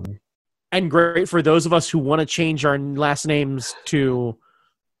awesome. And great for those of us who want to change our last names to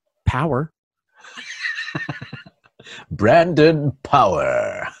Power. Brandon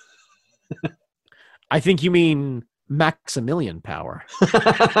Power. I think you mean Maximilian Power.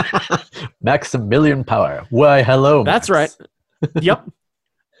 Maximilian Power. Why, hello. That's Max. right. Yep.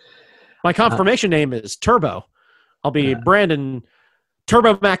 My confirmation name is Turbo. I'll be Brandon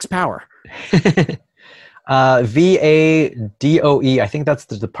Turbo Max Power. VADOE, I think that's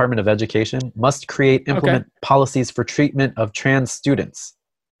the Department of Education, must implement policies for treatment of trans students.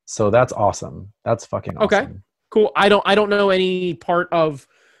 So that's awesome. That's fucking awesome. Okay, cool. I don't know any part of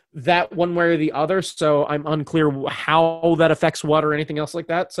that one way or the other, so I'm unclear how that affects what or anything else like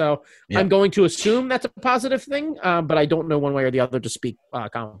that. So yeah. I'm going to assume that's a positive thing, but I don't know one way or the other to speak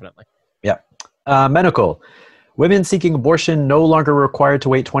confidently. Yeah. Medical. Women seeking abortion no longer required to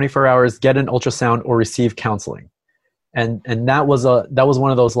wait 24 hours, get an ultrasound, or receive counseling. And that was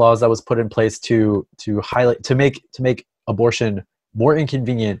one of those laws that was put in place to make abortion more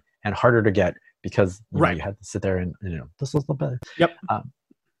inconvenient and harder to get because you had to sit there and this was the best. Yep.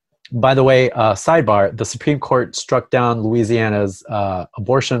 By the way, sidebar: the Supreme Court struck down Louisiana's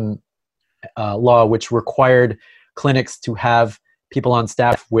abortion law, which required clinics to have people on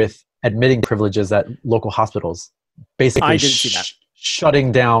staff with admitting privileges at local hospitals, basically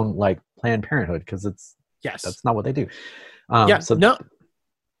shutting down like Planned Parenthood because that's not what they do.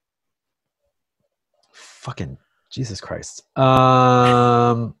 Fucking Jesus Christ.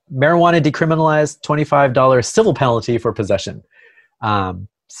 Marijuana decriminalized, $25 civil penalty for possession.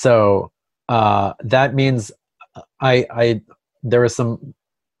 So that means there was some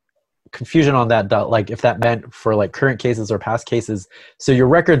confusion on that, like if that meant for like current cases or past cases. So your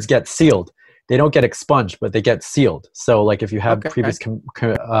records get sealed. They don't get expunged, but they get sealed. So like if you have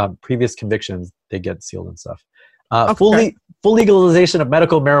previous convictions, they get sealed and stuff. Full legalization of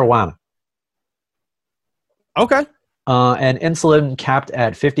medical marijuana. Okay. And insulin capped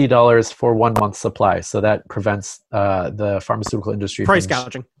at $50 for 1 month supply. So that prevents the pharmaceutical industry price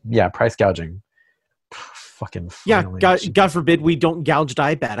gouging. Price gouging. Fucking finally. God forbid we don't gouge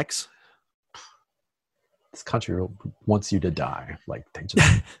diabetics. This country wants you to die. Like they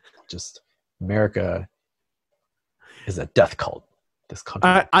just America is a death cult. This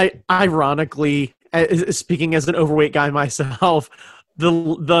country. I ironically, speaking as an overweight guy myself,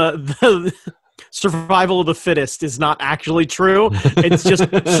 the survival of the fittest is not actually true. It's just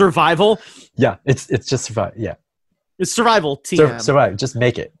survival. Yeah, it's just survival. Yeah, it's survival. TM. Survive. Just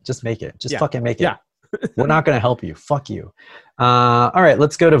make it. Just fucking make it. Yeah. We're not going to help you. Fuck you. All right,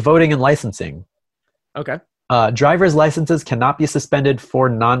 let's go to voting and licensing. Okay. Driver's licenses cannot be suspended for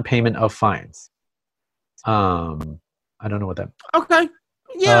non-payment of fines. I don't know what that. Okay.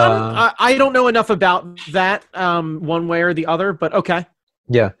 Yeah, I don't know enough about that one way or the other, but okay.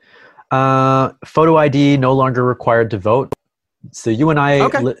 Yeah. Photo ID no longer required to vote. So you and I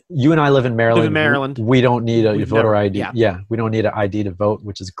live in Maryland. We don't need a voter ID. Yeah, we don't need an ID to vote,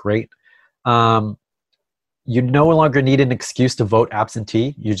 which is great. You no longer need an excuse to vote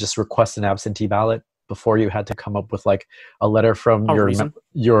absentee. You just request an absentee ballot. Before you had to come up with like a letter from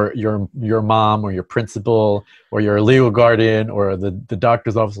your mom or your principal or your legal guardian or the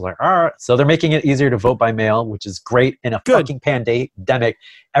doctor's office. Like, all right. So they're making it easier to vote by mail, which is great. In a fucking pandemic,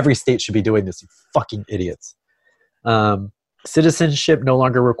 every state should be doing this. You fucking idiots. Citizenship no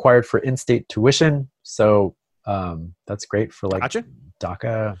longer required for in-state tuition. So that's great for like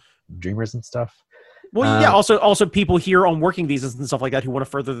DACA dreamers and stuff. Well, yeah. Also, people here on working visas and stuff like that who want to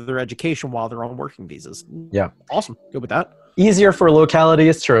further their education while they're on working visas. Yeah, awesome. Good with that. Easier for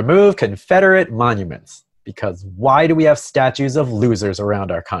localities to remove Confederate monuments. because why do we have statues of losers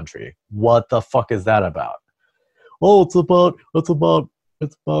around our country? What the fuck is that about? Oh, it's about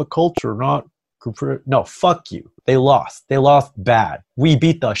culture, not no, fuck you. They lost bad. We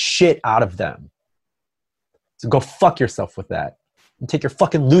beat the shit out of them. So go fuck yourself with that. And take your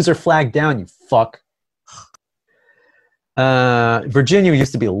fucking loser flag down, you fuck. Virginia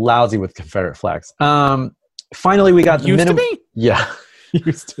used to be lousy with Confederate flags. Finally, we got the used to be? Yeah,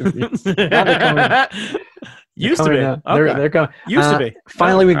 used to be. Now they're coming. Used to be. Okay. They're coming. Used to be.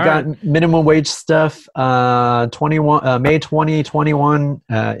 Finally, we've All got right. minimum wage stuff. May 2021,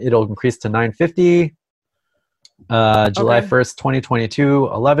 it'll increase to $9.50. July 1st, 2022,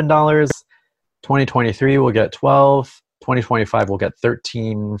 $11. 2023 we'll get $12. 2025 we'll get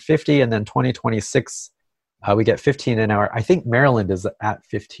 $13.50, and then 2026 we get $15 an hour. I think Maryland is at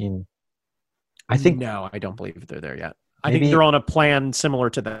 15. I think no, I don't believe they're there yet. I maybe, think they're on a plan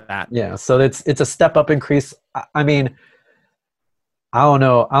similar to that. Yeah, so it's a step up increase. I mean, I don't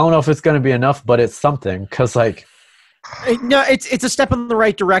know if it's going to be enough, but it's something, because like, no, it's a step in the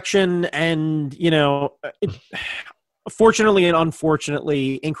right direction, and fortunately and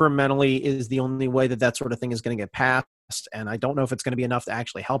unfortunately, incrementally is the only way that sort of thing is going to get passed. And I don't know if it's going to be enough to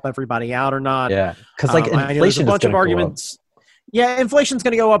actually help everybody out or not. Yeah, because like I know there's a inflation bunch is of going to arguments. Yeah, inflation's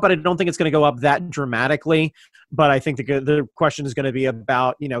going to go up, but I don't think it's going to go up that dramatically. But I think the question is going to be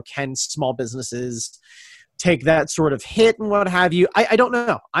about, can small businesses take that sort of hit and what have you? I don't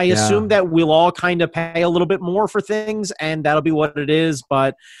know. I assume that we'll all kind of pay a little bit more for things, and that'll be what it is.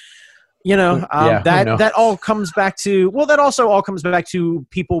 But that all comes back to, that also all comes back to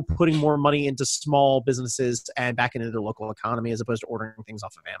people putting more money into small businesses and back into their local economy as opposed to ordering things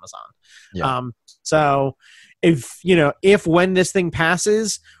off of Amazon. Yeah. So if when this thing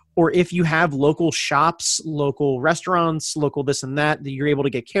passes, or if you have local shops, local restaurants, local this and that you're able to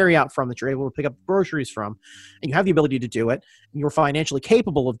get carry out from, that you're able to pick up groceries from, and you have the ability to do it, and you're financially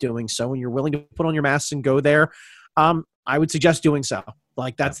capable of doing so, and you're willing to put on your masks and go there, I would suggest doing so.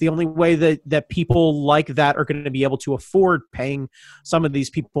 Like, that's the only way that people like that are going to be able to afford paying some of these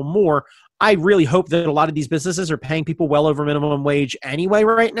people more. I really hope that a lot of these businesses are paying people well over minimum wage anyway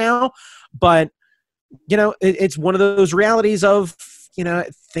right now. But, it's one of those realities of,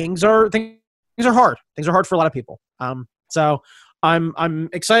 things are hard. Things are hard for a lot of people. So I'm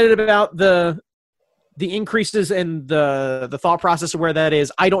excited about the increases and the thought process of where that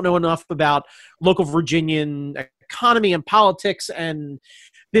is. I don't know enough about local Virginian economy and politics and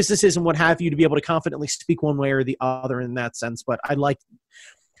businesses and what have you to be able to confidently speak one way or the other in that sense. But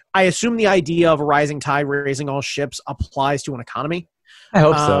I assume the idea of a rising tide raising all ships applies to an economy. I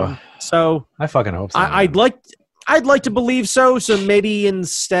hope so. So I fucking hope so. I'd like to believe so. So maybe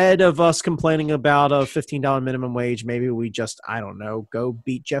instead of us complaining about a $15 minimum wage, maybe we just, I don't know, go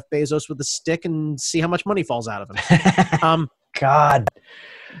beat Jeff Bezos with a stick and see how much money falls out of him. God,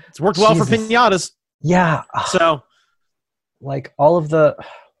 it's worked well for piñatas. Yeah. So, like all of the,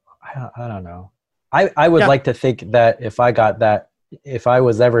 I don't know. I would like to think that if I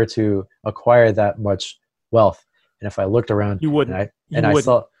was ever to acquire that much wealth, and if I looked around, you wouldn't.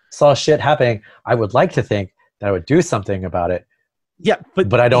 I saw shit happening, I would like to think that I would do something about it. Yeah,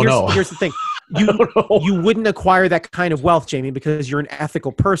 but I don't know. Here's the thing. You wouldn't acquire that kind of wealth, Jamie, because you're an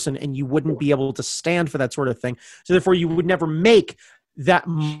ethical person and you wouldn't be able to stand for that sort of thing. So therefore, you would never make that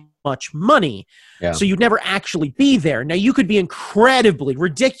much money. Yeah. So you'd never actually be there. Now, you could be incredibly,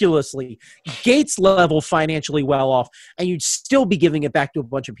 ridiculously, Gates level financially well off, and you'd still be giving it back to a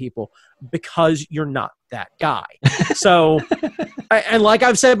bunch of people because you're not that guy. So, and like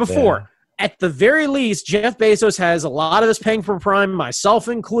I've said before, at the very least, Jeff Bezos has a lot of us paying for Prime, myself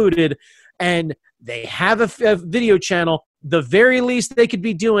included, and they have a video channel. The very least they could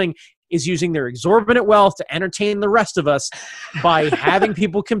be doing is using their exorbitant wealth to entertain the rest of us by having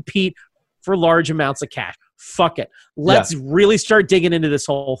people compete for large amounts of cash. Fuck it. Let's really start digging into this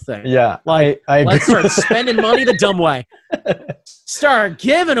whole thing. Yeah. Like, I let's start spending money the dumb way. Start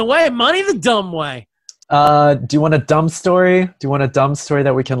giving away money the dumb way. Do you want a dumb story? Do you want a dumb story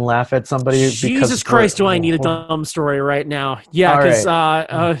that we can laugh at somebody? Jesus Christ, do I need a dumb story right now? Yeah, because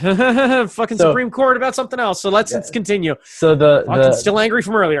fucking Supreme Court about something else. So let's continue. So the still angry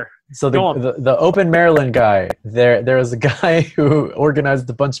from earlier. So the Open Maryland guy, there was a guy who organized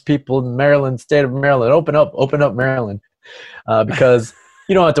a bunch of people in Maryland, state of Maryland, open up Maryland, because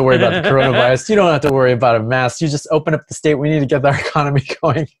you don't have to worry about the coronavirus. You don't have to worry about a mask. You just open up the state. We need to get our economy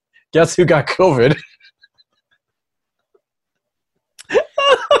going. Guess who got COVID?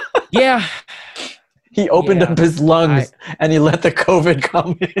 Yeah. He opened up his lungs and he let the COVID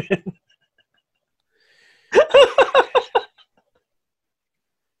come in.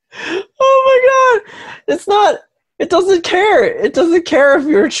 Oh my It's not. It doesn't care. It doesn't care if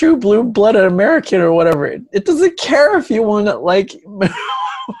you're a true blue-blooded American or whatever. It doesn't care if you want to like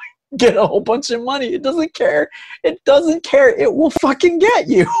get a whole bunch of money. It doesn't care. It doesn't care. It will fucking get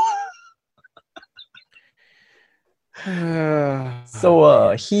you.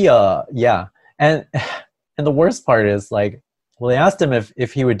 So yeah, and the worst part is like, well, they asked him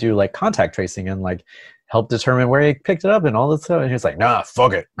if he would do like contact tracing and like help determine where he picked it up and all this stuff, and he was like, nah,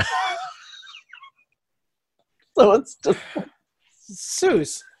 fuck it. So it's just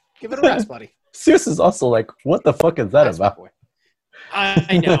Seuss, give it a rest, buddy. Seuss is also like, what the fuck is that about? Boy.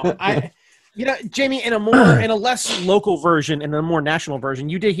 I know. Jamie, in a less local version and a more national version,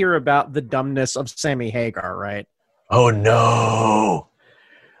 you did hear about the dumbness of Sammy Hagar, right? Oh no!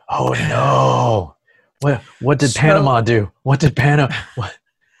 What did Panama do? What did Panama? What?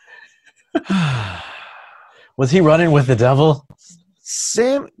 Was he running with the devil?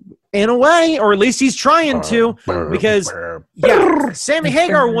 Sam, in a way, or at least he's trying to, because Sammy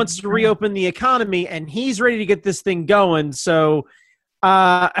Hagar wants to reopen the economy, and he's ready to get this thing going. So,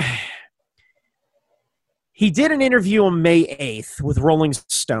 he did an interview on May 8th with Rolling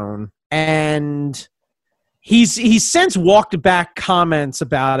Stone, and he's since walked back comments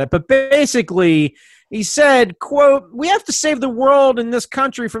about it, but basically he said, quote, "We have to save the world and this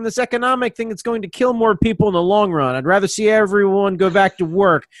country from this economic thing that's going to kill more people in the long run. I'd rather see everyone go back to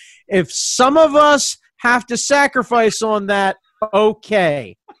work. If some of us have to sacrifice on that,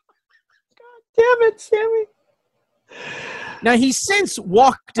 okay." God damn it, Sammy. Now, he's since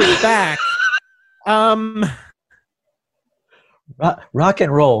walked it back. Rock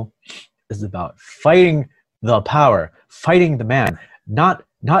and roll is about fighting the power, fighting the man, not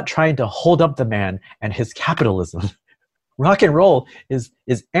trying to hold up the man and his capitalism. Rock and roll is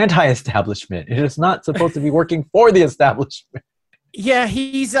anti-establishment. It is not supposed to be working for the establishment. Yeah,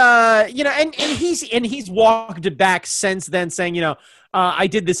 he's and he's walked it back since then, saying, I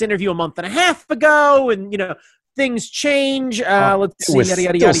did this interview a month and a half ago, and things change. Let's see, yada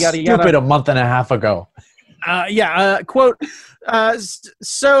yada yada yada yada. Stupid a month and a half ago. Quote.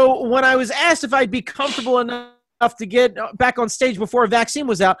 So when I was asked if I'd be comfortable enough to get back on stage before a vaccine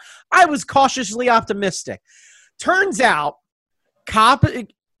was out, I was cautiously optimistic. Turns out,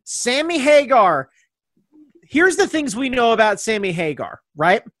 Sammy Hagar. Here's the things we know about Sammy Hagar,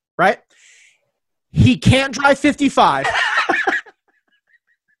 right? Right? He can't drive 55.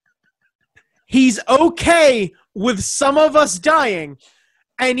 He's okay with some of us dying,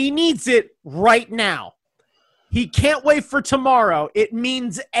 and he needs it right now. He can't wait for tomorrow. It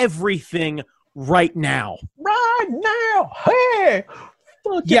means everything right now. Right now. Hey,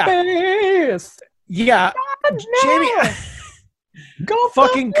 fuck your ass. Yeah. Right Jamie, go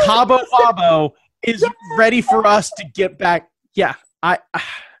fucking Cabo Wabo is ready for us to get back. Yeah.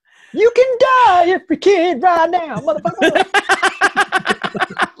 You can die if you're kid right now, motherfucker.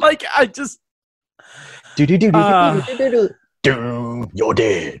 Like, I just... You're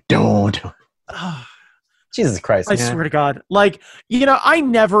dead. Don't. Jesus Christ, I man. swear to God. Like, I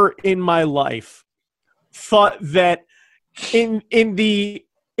never in my life thought that in the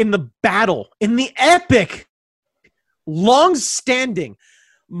battle, in the epic, long-standing,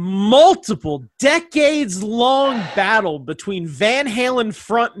 multiple decades-long battle between Van Halen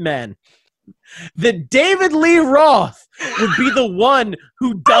frontmen, that David Lee Roth would be the one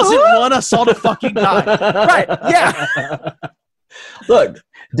who doesn't want us all to fucking die. Right, yeah. Look,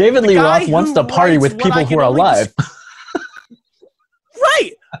 David Lee Roth wants to party with people who are alive.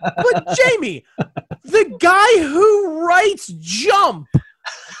 Right. But Jamie, the guy who writes Jump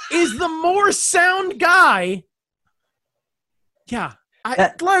is the more sound guy. Yeah.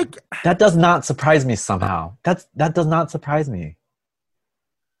 That does not surprise me somehow. That does not surprise me.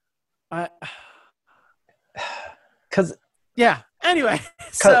 Cause yeah. Anyway,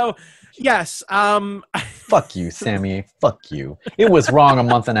 so yes. Fuck you, Sammy. Fuck you. It was wrong a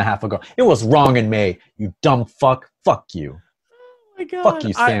month and a half ago. It was wrong in May. You dumb fuck. Fuck you. Oh my God. Fuck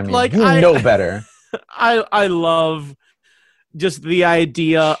you, Sammy. You know better. I love just the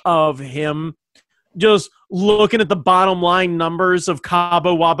idea of him just looking at the bottom line numbers of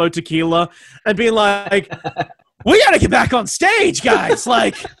Cabo Wabo Tequila and being like, we got to get back on stage, guys.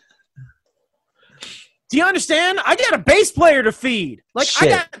 Like, do you understand? I got a bass player to feed. Like,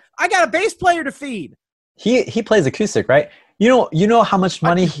 I got a bass player to feed. He plays acoustic, right? You know how much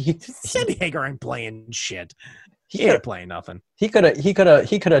money Sammy Hagar ain't playing shit. He ain't playing nothing. He could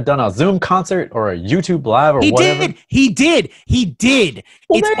have done a Zoom concert or a YouTube live or whatever. He did.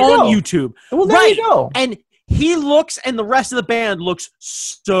 Well, it's on YouTube. Well, there you go. And he looks, and the rest of the band looks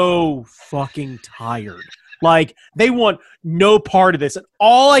so fucking tired. Like, they want no part of this. And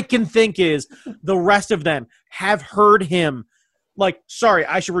all I can think is the rest of them have heard him. Like, sorry,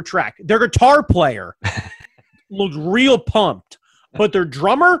 I should retract. Their guitar player looked real pumped, but their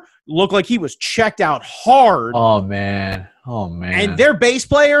drummer looked like he was checked out hard. Oh, man. And their bass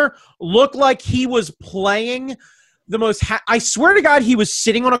player looked like he was playing the most I swear to God, he was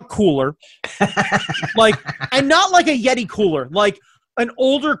sitting on a cooler. And not like a Yeti cooler, like an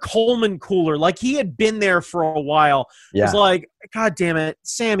older Coleman cooler. Like, he had been there for a while. Yeah. It was like, God damn it,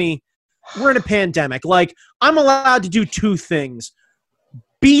 Sammy, we're in a pandemic. Like, I'm allowed to do two things.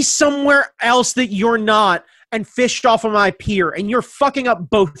 Be somewhere else that you're not and fish off of my pier, and you're fucking up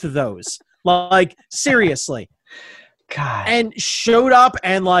both of those. Like, seriously. God. And showed up,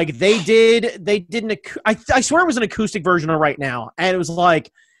 and like they did I swear it was an acoustic version of Right Now, and it was like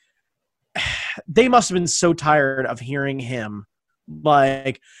they must have been so tired of hearing him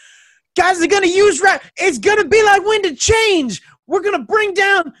like, guys are gonna use rap. It's gonna be like Wind of Change. We're gonna bring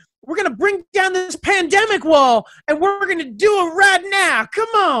down this pandemic wall, and we're gonna do it right now. Come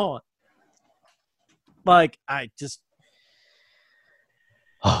on. Like, I just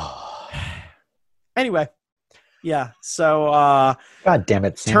anyway. Yeah, so God damn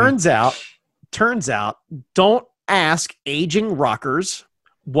it, Sammy. Turns out, don't ask aging rockers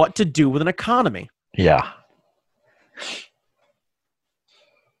what to do with an economy. Yeah.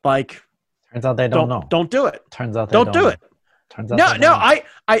 Like, turns out they don't know. Don't do it. Turns out they don't do it. Turns out no. I.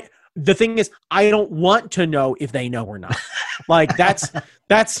 The thing is, I don't want to know if they know or not. Like, that's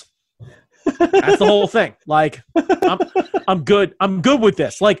the whole thing. Like, I'm good. I'm good with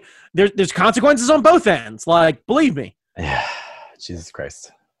this. Like, there's consequences on both ends. Like, believe me. Yeah. Jesus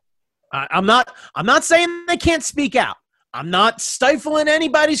Christ. I'm not saying they can't speak out. I'm not stifling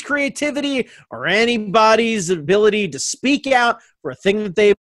anybody's creativity or anybody's ability to speak out for a thing that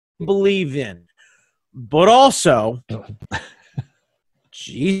they believe in. But also,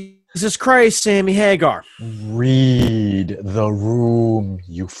 Jesus Christ, Sammy Hagar. Read the room,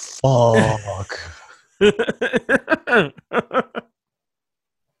 you fuck.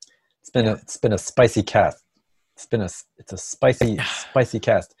 It's been a spicy cast. It's a spicy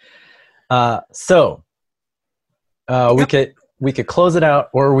cast. We could close it out,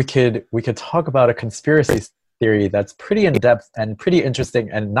 or we could talk about a conspiracy theory that's pretty in depth and pretty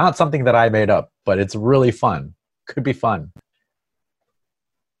interesting, and not something that I made up, but it's really fun. Could be fun.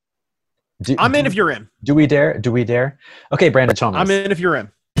 I'm in if you're in. Do we dare? Okay, Brandon Chalmers. I'm in if you're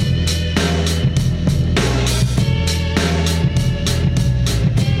in.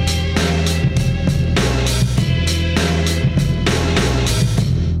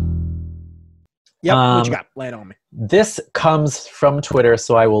 Yep, what you got? Lay it on me. This comes from Twitter,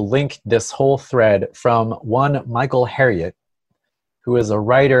 so I will link this whole thread from one Michael Harriot, who is a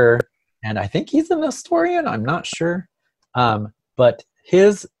writer, and I think he's an historian, I'm not sure. But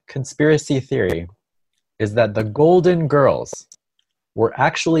his conspiracy theory is that the Golden Girls were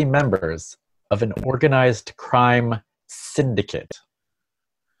actually members of an organized crime syndicate.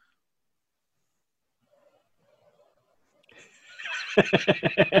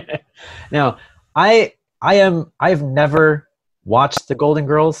 Now, I've never watched the Golden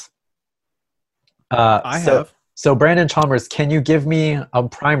Girls. I have. So Brandon Chalmers, can you give me a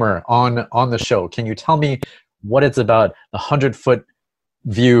primer on the show? Can you tell me what it's about, the 100-foot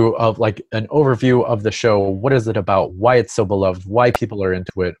view of, like, an overview of the show? What is it about? Why it's so beloved? Why people are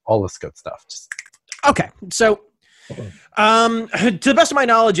into it? All this good stuff. Okay, so to the best of my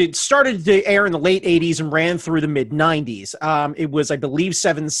knowledge, it started to air in the late 80s and ran through the mid-90s. It was, I believe,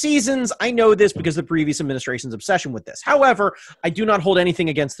 7 seasons. I know this because of the previous administration's obsession with this. However, I do not hold anything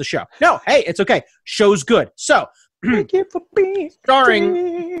against the show. No, hey, it's okay. Show's good. So, thank you for being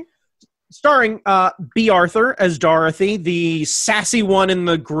starring B. Arthur as Dorothy, the sassy one in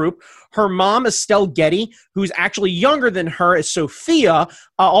the group. Her mom, Estelle Getty, who's actually younger than her, as Sophia,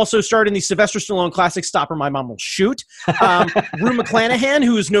 also starred in the Sylvester Stallone classic Stop or My Mom Will Shoot. Rue McClanahan,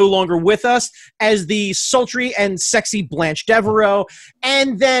 who is no longer with us, as the sultry and sexy Blanche Devereaux.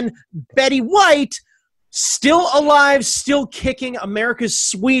 And then Betty White, still alive, still kicking, America's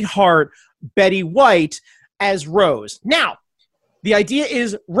sweetheart, Betty White, as Rose. Now, the idea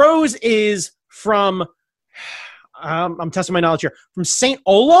is Rose is from, I'm testing my knowledge here, from St.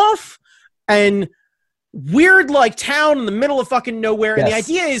 Olaf, and weird, like, town in the middle of fucking nowhere. Yes. And the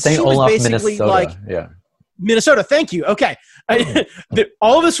idea is St. she was Olaf, basically Minnesota. like, yeah. Minnesota. Thank you. Okay.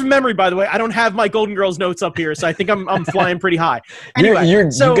 All of this from memory, by the way. I don't have my Golden Girls notes up here, so I think I'm flying pretty high. Anyway, you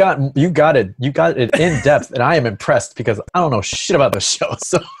got it in depth, and I am impressed because I don't know shit about the show.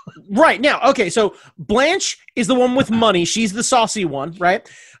 So right now, okay, so Blanche is the one with money. She's the saucy one, right?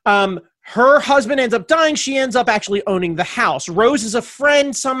 her husband ends up dying. She ends up actually owning the house. Rose is a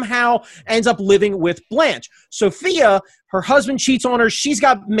friend, somehow ends up living with Blanche. Sophia, her husband cheats on her. She's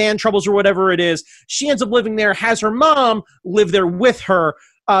got man troubles or whatever it is. She ends up living there, has her mom live there with her,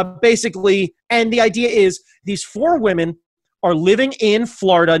 basically. And the idea is these 4 women are living in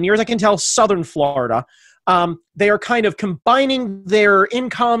Florida, near as I can tell, southern Florida. They are kind of combining their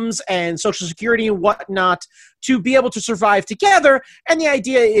incomes and Social Security and whatnot to be able to survive together. And the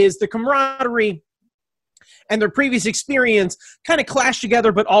idea is the camaraderie and their previous experience kind of clash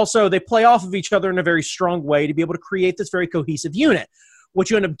together, but also they play off of each other in a very strong way to be able to create this very cohesive unit.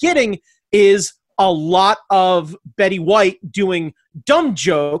 What you end up getting is a lot of Betty White doing dumb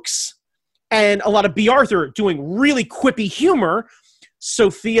jokes and a lot of B. Arthur doing really quippy humor.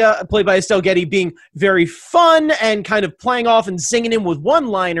 Sophia, played by Estelle Getty, being very fun and kind of playing off and singing in with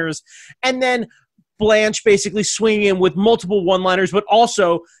one-liners. And then Blanche basically swinging in with multiple one-liners, but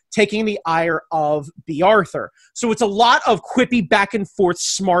also taking the ire of B. Arthur. So it's a lot of quippy, back-and-forth,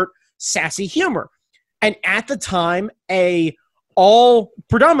 smart, sassy humor. And at the time, all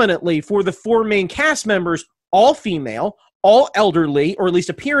predominantly for the 4 main cast members, all female, all elderly, or at least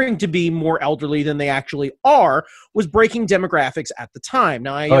appearing to be more elderly than they actually are, was breaking demographics at the time.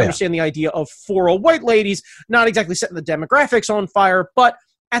 Now, I understand the idea of 4 old white ladies, not exactly setting the demographics on fire, but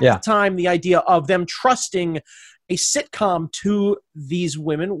at the time, the idea of them trusting a sitcom to these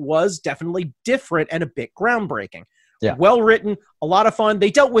women was definitely different and a bit groundbreaking. Yeah. Well written, a lot of fun. They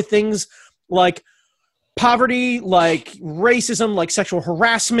dealt with things like poverty, like racism, like sexual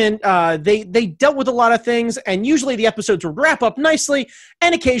harassment. They dealt with a lot of things, and usually the episodes would wrap up nicely,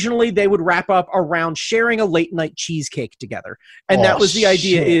 and occasionally they would wrap up around sharing a late night cheesecake together. And that was the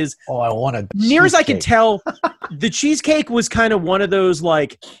idea. Is I want a near as I can tell, the cheesecake was kind of one of those,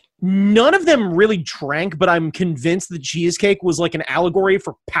 like, none of them really drank, but I'm convinced the cheesecake was like an allegory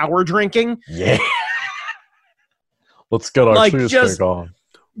for power drinking. Yeah. Let's get our cheesecake on.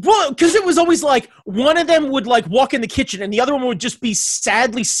 Well, because it was always like one of them would like walk in the kitchen and the other one would just be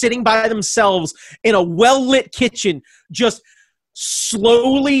sadly sitting by themselves in a well-lit kitchen, just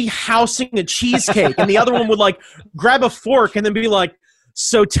slowly housing a cheesecake. And the other one would like grab a fork and then be like,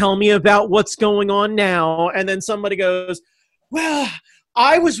 so tell me about what's going on now. And then somebody goes, well,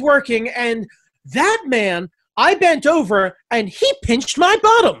 I was working and that man, I bent over and he pinched my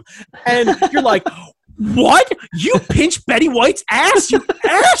bottom. And you're like, what? You pinched Betty White's ass, you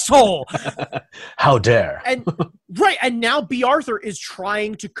asshole! How dare! And now B. Arthur is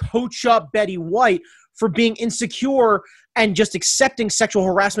trying to coach up Betty White for being insecure and just accepting sexual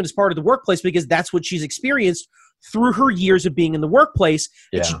harassment as part of the workplace because that's what she's experienced through her years of being in the workplace.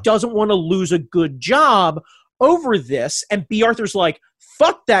 And she doesn't want to lose a good job over this. And B. Arthur's like,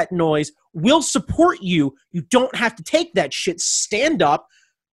 fuck that noise. We'll support you. You don't have to take that shit. Stand up.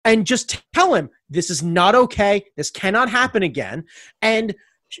 And just tell him, this is not okay. This cannot happen again. And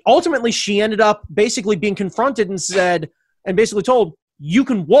ultimately, she ended up basically being confronted and basically told, you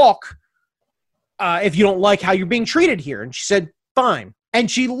can walk if you don't like how you're being treated here. And she said, fine.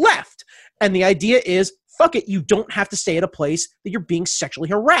 And she left. And the idea is, fuck it, you don't have to stay at a place that you're being sexually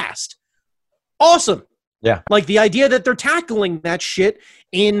harassed. Awesome. Yeah. Like the idea that they're tackling that shit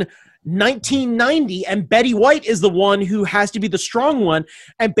in 1990, and Betty White is the one who has to be the strong one,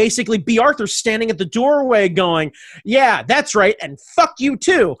 and basically B. Arthur standing at the doorway going, yeah, that's right, and fuck you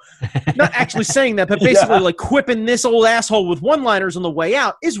too. Not actually saying that, but basically like quipping this old asshole with one-liners on the way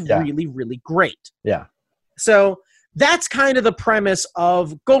out is really, really great. Yeah. So that's kind of the premise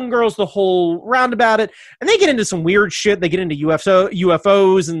of Golden Girls, the whole roundabout it, and they get into some weird shit. They get into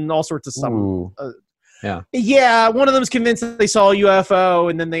UFOs and all sorts of stuff. Yeah, one of them's convinced that they saw a UFO,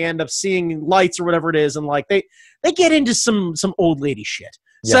 and then they end up seeing lights or whatever it is, and like they get into some old lady shit.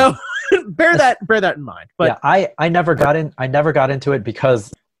 Yeah. So bear that in mind. But yeah, I never got into it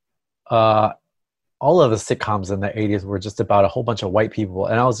because all of the sitcoms in the 80s were just about a whole bunch of white people,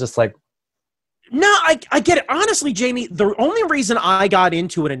 and I was just like, no, I get it. Honestly, Jamie, the only reason I got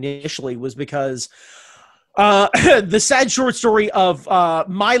into it initially was because the sad short story of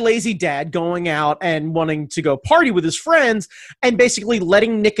my lazy dad going out and wanting to go party with his friends and basically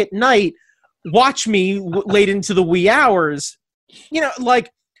letting Nick at Night watch me late into the wee hours. You know,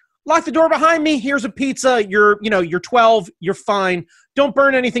 like, lock the door behind me. Here's a pizza. You're 12. You're fine. Don't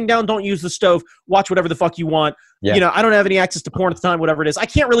burn anything down. Don't use the stove. Watch whatever the fuck you want. Yeah. You know, I don't have any access to porn at the time, whatever it is. I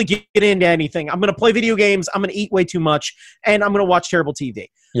can't really get into anything. I'm going to play video games. I'm going to eat way too much. And I'm going to watch terrible TV.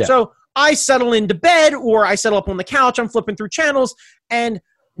 Yeah. So I settle into bed or I settle up on the couch. I'm flipping through channels. And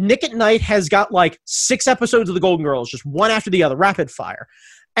Nick at Night has got like 6 episodes of The Golden Girls, just one after the other, rapid fire.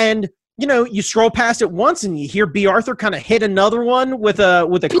 And you scroll past it once and you hear B. Arthur kind of hit another one with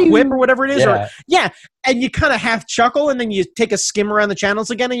a quip or whatever it is. And you kind of half chuckle, and then you take a skim around the channels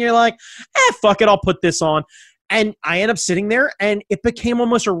again, and you're like, fuck it, I'll put this on. And I end up sitting there, and it became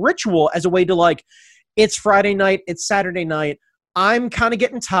almost a ritual as a way to like, it's Friday night, it's Saturday night, I'm kind of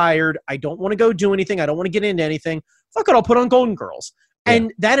getting tired, I don't want to go do anything, I don't want to get into anything, fuck it, I'll put on Golden Girls.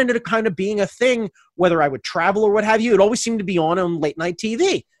 And that ended up kind of being a thing, whether I would travel or what have you, it always seemed to be on late night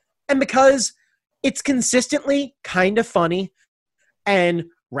TV. And because it's consistently kind of funny and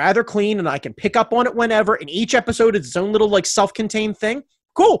rather clean, and I can pick up on it whenever, and each episode is its own little like self-contained thing,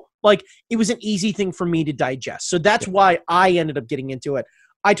 cool. Like, it was an easy thing for me to digest. So that's why I ended up getting into it.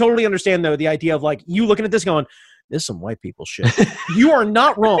 I totally understand, though, the idea of like you looking at this going, this is some white people shit. You are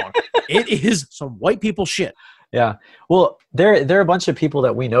not wrong. It is some white people shit. Yeah. Well, there are a bunch of people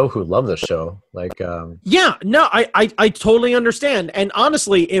that we know who love the show. Like, I totally understand. And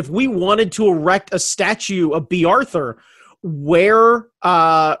honestly, if we wanted to erect a statue of B. Arthur where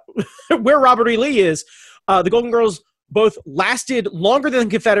Robert E. Lee is, the Golden Girls both lasted longer than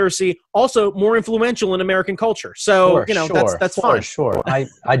the Confederacy, also more influential in American culture. So, that's fine. Sure.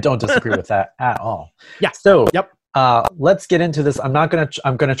 I don't disagree with that at all. Yeah. So, let's get into this. I'm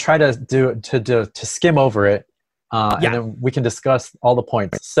gonna try to skim over it. And then we can discuss all the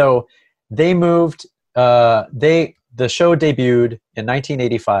points. So they moved, the show debuted in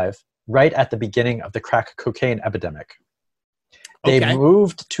 1985, right at the beginning of the crack cocaine epidemic. They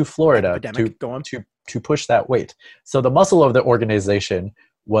moved to Florida to push that weight. So the muscle of the organization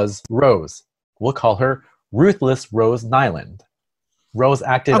was Rose. We'll call her Ruthless Rose Nyland. Rose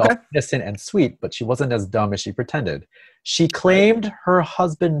acted all innocent and sweet, but she wasn't as dumb as she pretended. She claimed her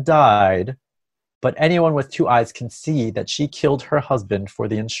husband died, but anyone with two eyes can see that she killed her husband for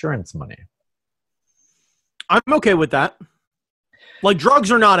the insurance money. I'm okay with that. Like,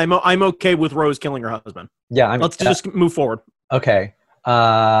 drugs or not, I'm okay with Rose killing her husband. Yeah, let's just move forward. Okay.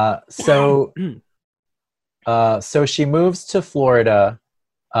 So she moves to Florida,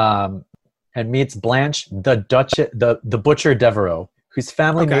 and meets Blanche, the Butcher Devereaux, whose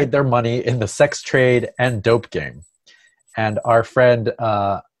family made their money in the sex trade and dope game. And our friend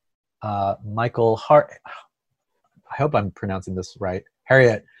Michael Hart, I hope I'm pronouncing this right,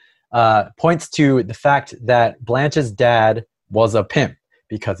 Harriet, points to the fact that Blanche's dad was a pimp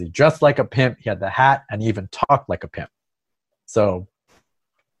because he dressed like a pimp, he had the hat, and he even talked like a pimp. So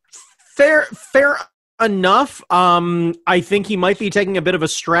fair enough. I think he might be taking a bit of a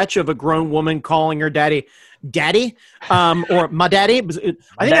stretch of a grown woman calling her daddy, or my daddy.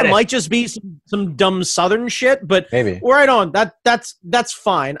 I think it might just be some dumb Southern shit, but maybe right on. That's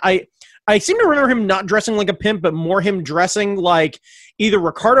fine. I seem to remember him not dressing like a pimp, but more him dressing like either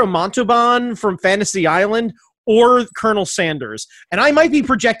Ricardo Montalban from Fantasy Island or Colonel Sanders, and I might be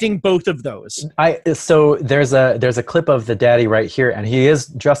projecting both of those. So there's a clip of the daddy right here, and he is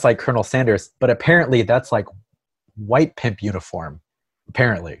dressed like Colonel Sanders, but apparently that's like white pimp uniform.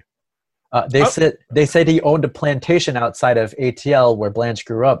 Apparently, they said he owned a plantation outside of ATL where Blanche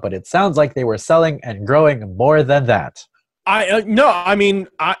grew up, but it sounds like they were selling and growing more than that.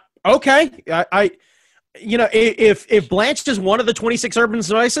 If Blanche is one of the 26 urban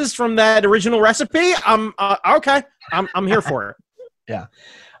spices from that original recipe, I'm here for it. Yeah.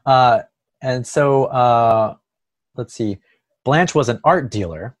 And so let's see. Blanche was an art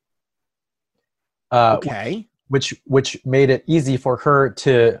dealer. Which made it easy for her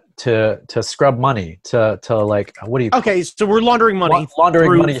to scrub money to like, what do you call it? So we're laundering money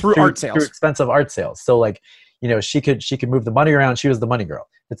through art sales, through expensive art sales. So like, she could move the money around. She was the money girl.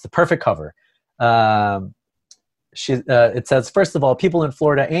 It's the perfect cover. It says, first of all, people in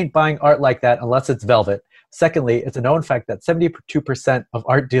Florida ain't buying art like that unless it's velvet. Secondly, it's a known fact that 72% of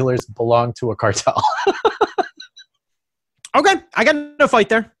art dealers belong to a cartel. Okay, I got no fight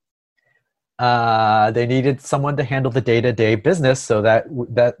there. They needed someone to handle the day-to-day business, so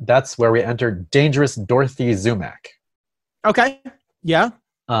that's where we entered Dangerous Dorothy Zumack. Okay, yeah.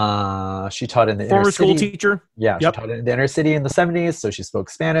 She taught in the former inner city. School teacher. Yeah, she taught in the inner city in the 70s, so she spoke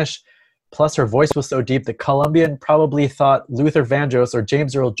Spanish. Plus, her voice was so deep that Colombian probably thought Luther Vandross or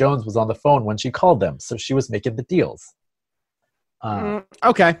James Earl Jones was on the phone when she called them, so she was making the deals.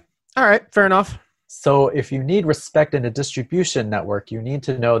 Okay. All right, fair enough. So if you need respect in a distribution network, you need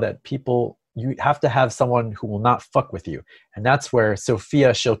to know that you have to have someone who will not fuck with you. And that's where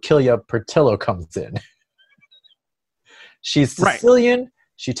Sophia Shilkilia Pertillo comes in. She's Sicilian. Right.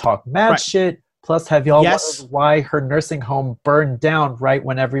 She talked mad shit. Plus, have y'all wondered why her nursing home burned down right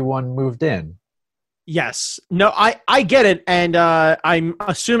when everyone moved in? Yes. No, I get it. And I'm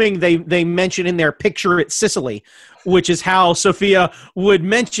assuming they mention in their picture at Sicily, which is how Sophia would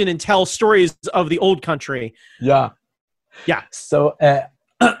mention and tell stories of the old country. Yeah. Yeah. So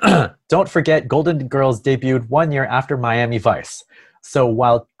don't forget, Golden Girls debuted 1 year after Miami Vice. So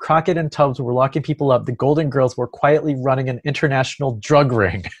while Crockett and Tubbs were locking people up, the Golden Girls were quietly running an international drug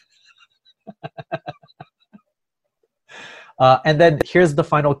ring. And then here's the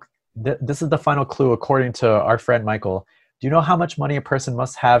final. This is the final clue according to our friend Michael. Do you know how much money a person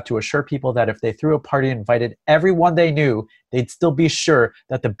must have to assure people that if they threw a party and invited everyone they knew, they'd still be sure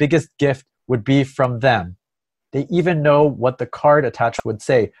that the biggest gift would be from them? They even know what the card attached would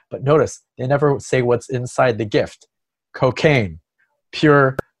say, but notice they never say what's inside the gift. Cocaine.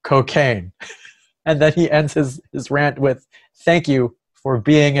 Pure cocaine. And then he ends his rant with, "Thank you for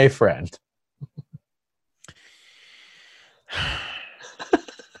being a friend."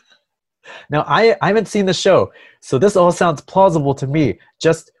 Now, I haven't seen the show, so this all sounds plausible to me,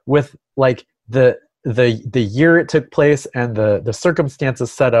 just with like the year it took place and the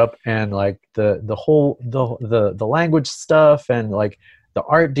circumstances set up and like the whole the language stuff and like the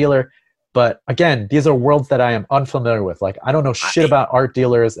art dealer. But again, these are worlds that I am unfamiliar with. Like, I don't know shit about art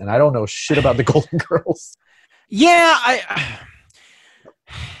dealers, and I don't know shit about the Golden Girls. Yeah,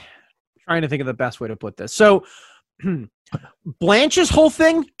 trying to think of the best way to put this. So Blanche's whole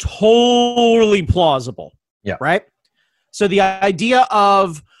thing, totally plausible. Yeah. Right? So the idea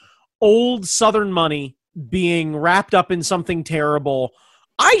of old Southern money being wrapped up in something terrible,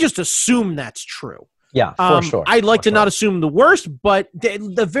 I just assume that's true. Yeah, for sure. I'd like to not assume the worst, but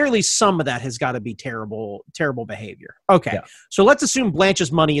the very least some of that has got to be terrible behavior. Okay, yeah. So let's assume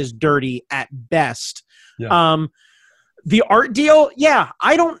Blanche's money is dirty at best. Yeah. The art deal, yeah,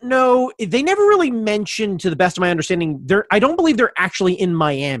 I don't know. They never really mentioned, to the best of my understanding, I don't believe they're actually in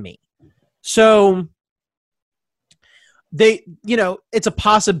Miami. So it's a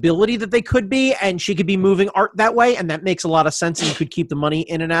possibility that they could be, and she could be moving art that way, and that makes a lot of sense, and you could keep the money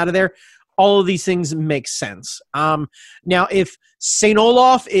in and out of there. All of these things make sense. Now, if St.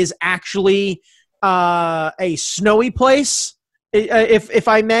 Olaf is actually a snowy place, if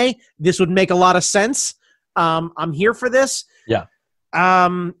I may, this would make a lot of sense. I'm here for this. Yeah.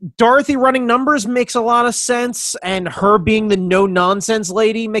 Dorothy running numbers makes a lot of sense, and her being the no-nonsense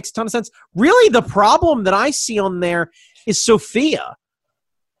lady makes a ton of sense. Really, the problem that I see on there is Sophia,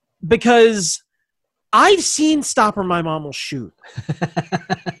 because I've seen Stop or My Mom Will Shoot.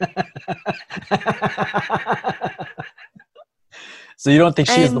 So you don't think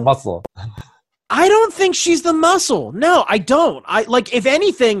she's the muscle? I don't think she's the muscle. No, I don't. If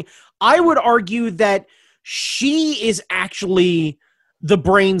anything, I would argue that she is actually the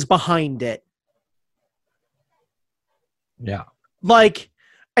brains behind it. Yeah. Like,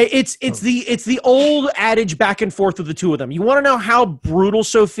 it's the old adage back and forth with the two of them. You want to know how brutal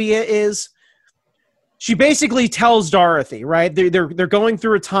Sophia is? She basically tells Dorothy, right? They're going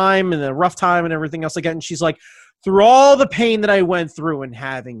through a time and a rough time and everything else like that, and she's like, through all the pain that I went through in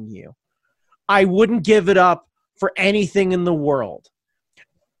having you, I wouldn't give it up for anything in the world.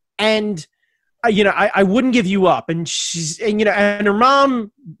 And I wouldn't give you up. And and her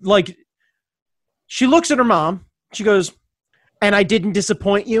mom, like, she looks at her mom, she goes, "And I didn't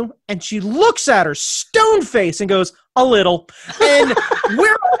disappoint you?" And she looks at her stone face and goes, "A little." And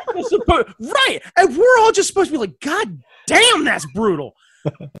we're all just supposed to be like, "God damn, that's brutal."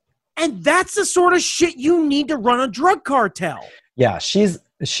 And that's the sort of shit you need to run a drug cartel. Yeah,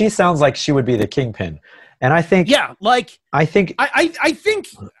 she sounds like she would be the kingpin. And I think I think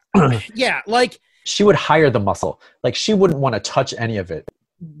yeah, like, she would hire the muscle. Like, she wouldn't want to touch any of it.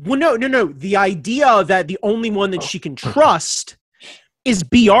 Well, no. The idea that the only one that she can trust is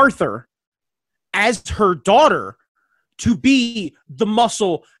B. Arthur as her daughter to be the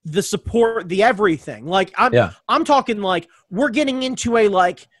muscle, the support, the everything. Like, I'm talking like we're getting into a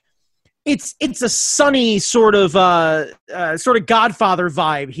like it's a Sunny sort of Godfather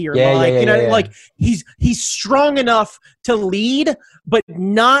vibe here. Like he's strong enough to lead, but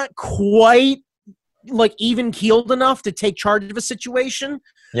not quite like even keeled enough to take charge of a situation.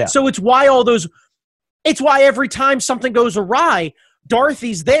 Yeah. So it's why every time something goes awry,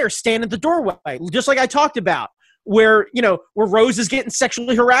 Dorothy's there standing at the doorway, just like I talked about, where Rose is getting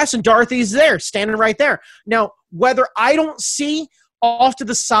sexually harassed and Dorothy's there standing right there. Now, whether I don't see off to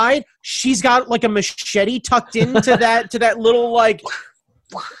the side, she's got like a machete tucked into that little like,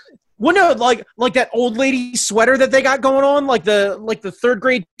 well, no, like that old lady sweater that they got going on, like the third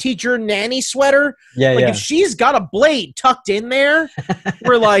grade teacher nanny sweater. Yeah, if she's got a blade tucked in there,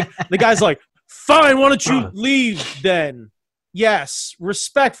 where like the guy's like, "Fine, why don't you leave then?" Yes,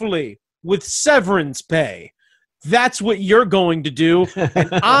 respectfully, with severance pay. That's what you're going to do, and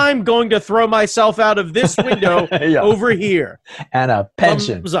I'm going to throw myself out of this window over here. And a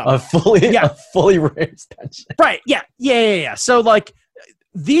pension, Thumbs up. a fully raised pension. Right? Yeah. So like,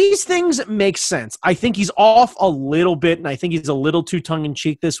 these things make sense. I think he's off a little bit, and I think he's a little too tongue in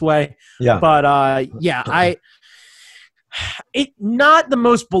cheek this way. Yeah. But it not the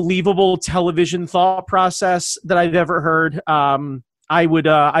most believable television thought process that I've ever heard. I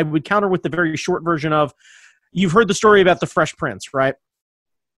would counter with the very short version of, you've heard the story about the Fresh Prince, right?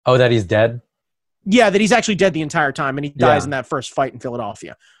 Oh, that he's dead? Yeah, that he's actually dead the entire time, and he dies in that first fight in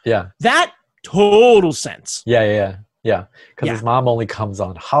Philadelphia. Yeah. That total sense. Yeah. Because his mom only comes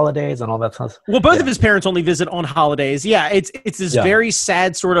on holidays and all that stuff. Well, both of his parents only visit on holidays. Yeah, it's this very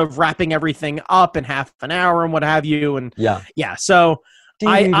sad sort of wrapping everything up in half an hour and what have you. And so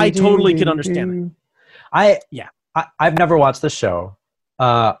I totally could understand that. I've never watched the show.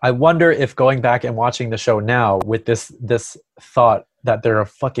 I wonder if going back and watching the show now with this thought that they're a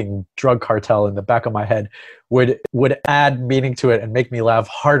fucking drug cartel in the back of my head would add meaning to it and make me laugh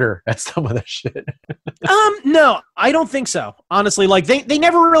harder at some of the shit. No, I don't think so. Honestly, like they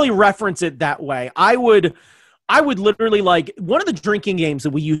never really reference it that way. I would literally, like, one of the drinking games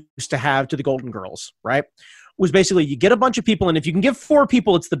that we used to have to the Golden Girls, right, was basically you get a bunch of people, and if you can get 4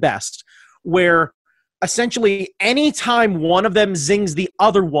 people, it's the best, where essentially anytime one of them zings the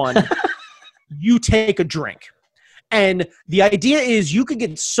other one, you take a drink. And the idea is you could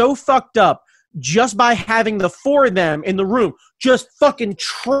get so fucked up just by having the 4 of them in the room, just fucking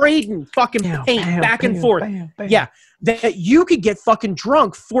trading fucking paint back and forth. Yeah, that you could get fucking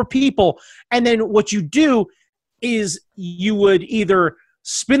drunk, 4 people. And then what you do is you would either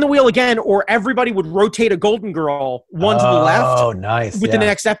spin the wheel again, or everybody would rotate a Golden Girl one to the left. Oh, nice. With the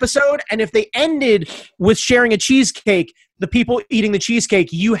next episode. And if they ended with sharing a cheesecake, the people eating the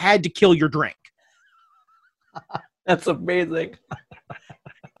cheesecake, you had to kill your drink. That's amazing.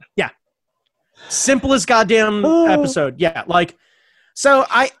 Yeah. Simplest goddamn episode. Yeah. Like, so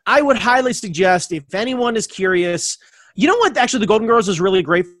I would highly suggest, if anyone is curious, you know what actually the Golden Girls is really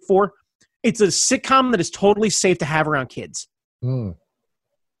great for? It's a sitcom that is totally safe to have around kids.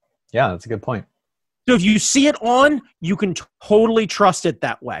 Yeah, that's a good point. So if you see it on, you can totally trust it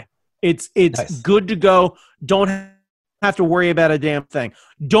that way. It's nice. Good to go. Don't have to worry about a damn thing.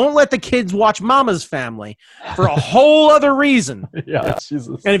 Don't let the kids watch Mama's Family for a whole other reason. Yeah,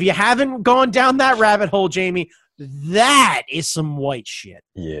 Jesus. And if you haven't gone down that rabbit hole, Jamie, that is some white shit.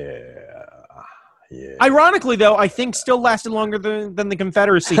 Yeah. Ironically, though, I think still lasted longer than the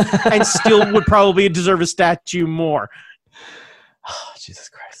Confederacy and still would probably deserve a statue more. Oh, Jesus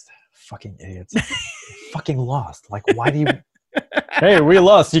Christ. Fucking idiots. Fucking lost. Like, why do you... Hey, we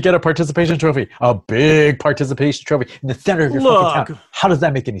lost. You get a participation trophy. A big participation trophy in the center of your fucking town. How does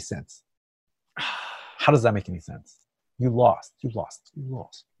that make any sense? How does that make any sense? You lost. You fucking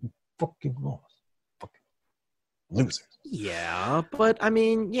lost. Fucking losers. Yeah, but I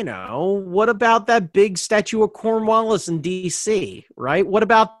mean, you know, what about that big statue of Cornwallis in D.C., right? What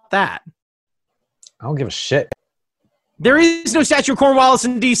about that? I don't give a shit. There is no statue of Cornwallis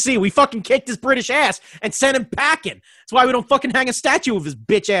in D.C. We fucking kicked his British ass and sent him packing. That's why we don't fucking hang a statue of his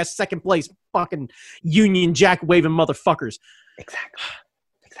bitch-ass second place fucking Union Jack waving motherfuckers. Exactly.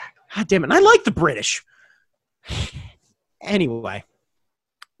 God damn it. And I like the British. Anyway.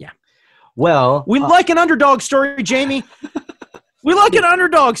 Yeah. Well. We like an underdog story, Jamie. We like an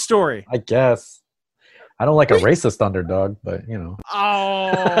underdog story. I guess. I don't like a racist underdog, but, you know.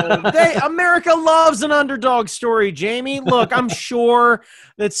 Oh, America loves an underdog story, Jamie. Look, I'm sure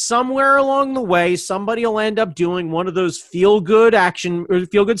that somewhere along the way, somebody will end up doing one of those feel-good action or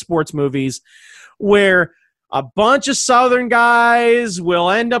feel-good sports movies where a bunch of Southern guys will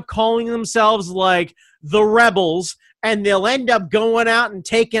end up calling themselves, like, the Rebels, and they'll end up going out and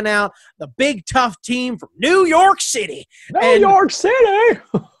taking out the big, tough team from New York City. New York City!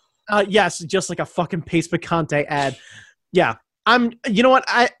 Yes, just like a fucking Pace Picante ad. Yeah. You know what?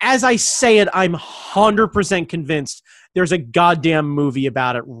 As I say it, I'm 100% convinced there's a goddamn movie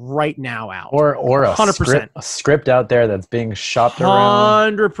about it right now out. Or a 100%. A script out there that's being shopped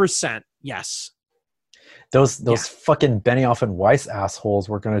around. 100%. Yes. Those fucking Benioff and Weiss assholes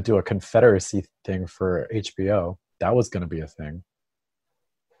were going to do a Confederacy thing for HBO. That was going to be a thing.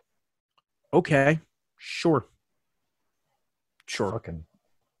 Okay. Sure. Fucking.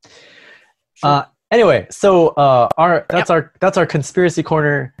 Anyway, so that's our conspiracy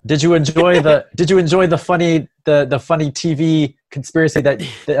corner. Did you enjoy the funny TV conspiracy that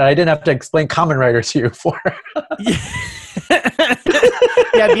I didn't have to explain Kamen Rider to you for?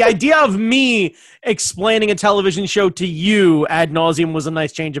 Yeah, the idea of me explaining a television show to you ad nauseum was a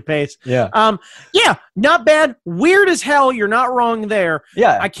nice change of pace. Yeah. Yeah, not bad. Weird as hell. You're not wrong there.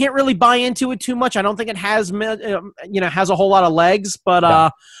 Yeah. I can't really buy into it too much. I don't think it has, has a whole lot of legs, but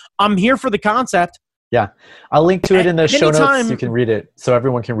I'm here for the concept. Yeah. I'll link to it in the show Anytime- notes. You can read it so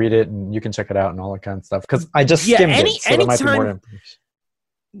everyone can read it and you can check it out and all that kind of stuff. Because I just skimmed it, so there might be more information.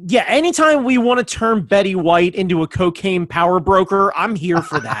 Yeah, anytime we want to turn Betty White into a cocaine power broker, I'm here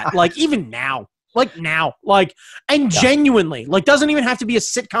for that. Like, even now. Genuinely. Like, doesn't even have to be a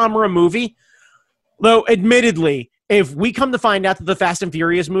sitcom or a movie. Though, admittedly, if we come to find out that the Fast and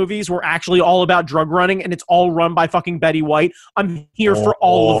Furious movies were actually all about drug running and it's all run by fucking Betty White, I'm here for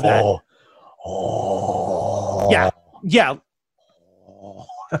all of that. Yeah.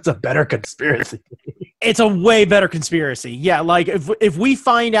 That's a better conspiracy. It's a way better conspiracy. Yeah, like if we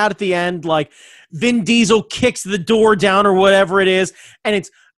find out at the end, like Vin Diesel kicks the door down or whatever it is, and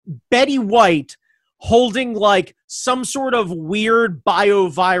it's Betty White holding like some sort of weird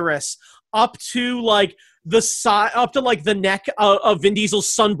biovirus up to like the side, up to like the neck of Vin Diesel's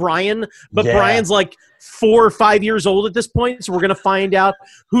son Brian, but Brian's like 4 or 5 years old at this point, so we're gonna find out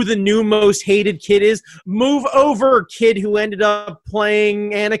who the new most hated kid is. Move over, kid who ended up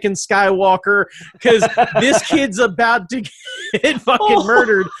playing Anakin Skywalker, because this kid's about to get fucking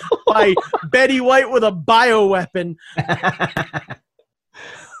murdered by Betty White with a bioweapon.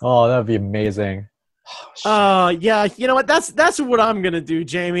 Oh, that would be amazing. Yeah, you know what? That's what I'm gonna do,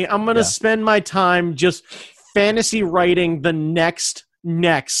 Jamie. I'm gonna spend my time just fantasy writing the next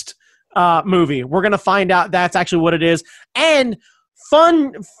movie. We're gonna find out that's actually what it is. And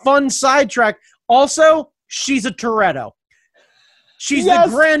fun sidetrack. Also, she's a Toretto. She's the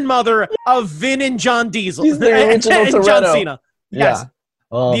grandmother of Vin and John Diesel. He's the original and Toretto. John Cena. Yes. Yeah.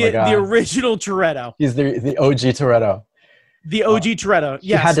 Oh my God. The original Toretto. He's the OG Toretto. The OG Toretto.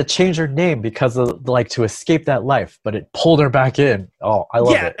 Yes. She had to change her name because of to escape that life, but it pulled her back in. Oh, I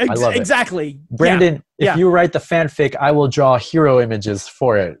love it. I love it. Exactly. Brandon, if you write the fanfic, I will draw hero images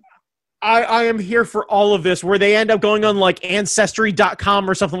for it. I am here for all of this, where they end up going on like Ancestry.com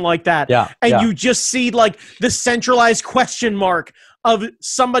or something like that. Yeah. And you just see like the centralized question mark of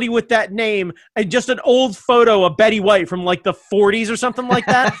somebody with that name and just an old photo of Betty White from like the 40s or something like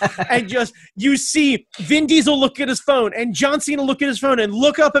that. And just you see Vin Diesel look at his phone and John Cena look at his phone and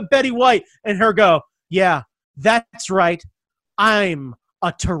look up at Betty White and her go, yeah, that's right. I'm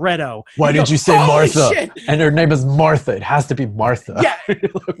a Toretto. Why did you say Martha? Shit. And her name is Martha. It has to be Martha. Yeah.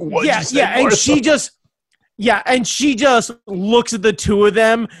 And she just looks at the two of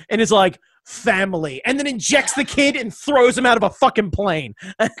them and is like, family, and then injects the kid and throws him out of a fucking plane.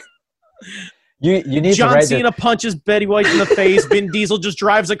 You need John to write Cena punches Betty White in the face. Vin Diesel just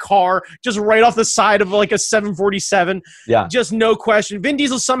drives a car just right off the side of like a 747. Yeah. Just no question. Vin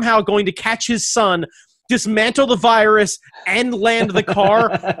Diesel's somehow going to catch his son, dismantle the virus, and land the car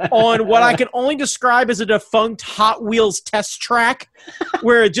on what I can only describe as a defunct Hot Wheels test track,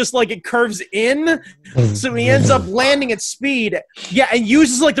 where it just like it curves in. So he ends up landing at speed. Yeah, and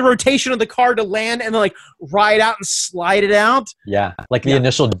uses like the rotation of the car to land and then like ride out and slide it out. Yeah, like the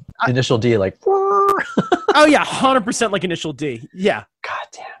initial D, like. Oh yeah, 100% like initial D. Yeah. God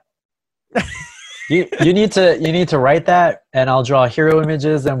damn. You need to write that, and I'll draw hero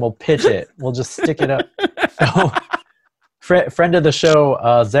images, and we'll pitch it. We'll just stick it up. So, friend of the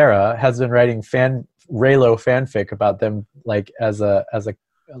show, Zara, has been writing Raylo fanfic about them, like as a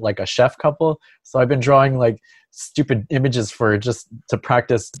chef couple. So I've been drawing like stupid images for just to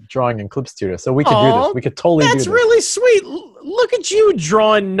practice drawing in Clip Studio. So we could do this. We could totally do this. That's really sweet. Look at you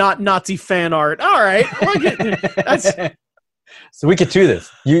drawing not Nazi fan art. All right. So we could do this.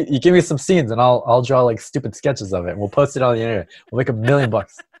 You give me some scenes, and I'll draw like stupid sketches of it. And we'll post it on the internet. We'll make $1 million.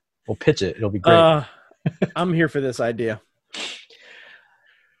 We'll pitch it. It'll be great. I'm here for this idea.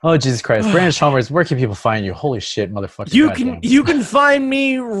 Oh Jesus Christ, Brandon Chalmers, where can people find you? Holy shit, motherfucker! You can find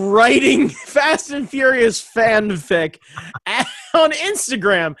me writing Fast and Furious fanfic on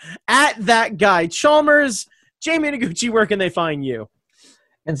Instagram at that guy Chalmers. Jamie Noguchi, where can they find you?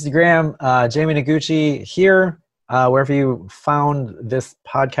 Instagram, Jamie Noguchi here. Wherever you found this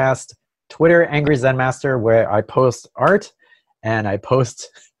podcast, Twitter, Angry Zen Master, where I post art and I post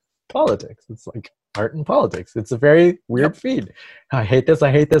politics. It's like art and politics. It's a very weird feed. I hate this.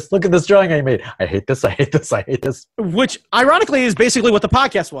 I hate this. Look at this drawing I made. I hate this. I hate this. I hate this. Which, ironically, is basically what the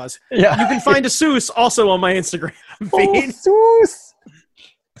podcast was. Yeah. You can find a Seuss also on my Instagram feed. Oh, Seuss.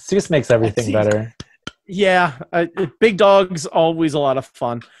 Seuss makes everything better. Yeah, Big Dog's always a lot of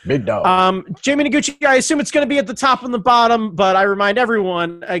fun. Big Dog. Jamie Noguchi, I assume it's going to be at the top and the bottom, but I remind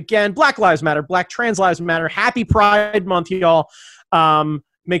everyone, again, Black Lives Matter, Black Trans Lives Matter. Happy Pride Month, y'all.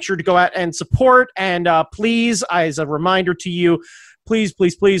 make sure to go out and support. And please, as a reminder to you, please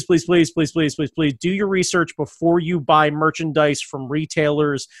do your research before you buy merchandise from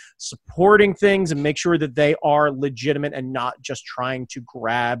retailers supporting things, and make sure that they are legitimate and not just trying to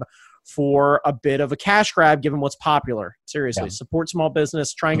grab for a bit of a cash grab given what's popular. Seriously, support small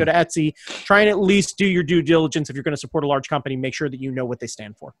business. Try and go to Etsy. Try and at least do your due diligence. If you're going to support a large company, make sure that you know what they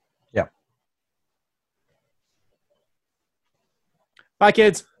stand for. Yeah. Bye,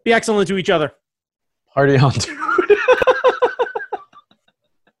 kids. Be excellent to each other. Party on, dude.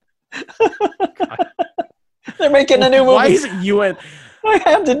 They're making a new movie. Why is it you and... I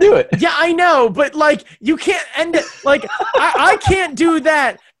have to do it. Yeah, I know, but like you can't end it. Like I can't do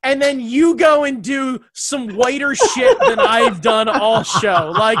that, and then you go and do some whiter shit than I've done all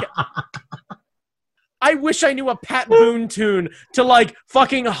show. Like, I wish I knew a Pat Boone tune to like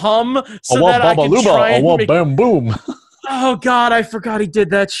fucking hum so that I could try and make... Boom boom. Oh God, I forgot he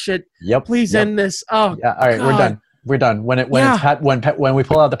did that shit. Yep. Please end this. Oh yeah. All right, God. We're done. When we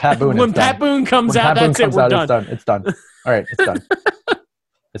pull out the Pat Boone, when Pat Boone comes out, that's it. We're done. It's done. All right, it's done.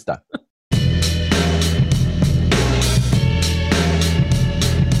 It's done.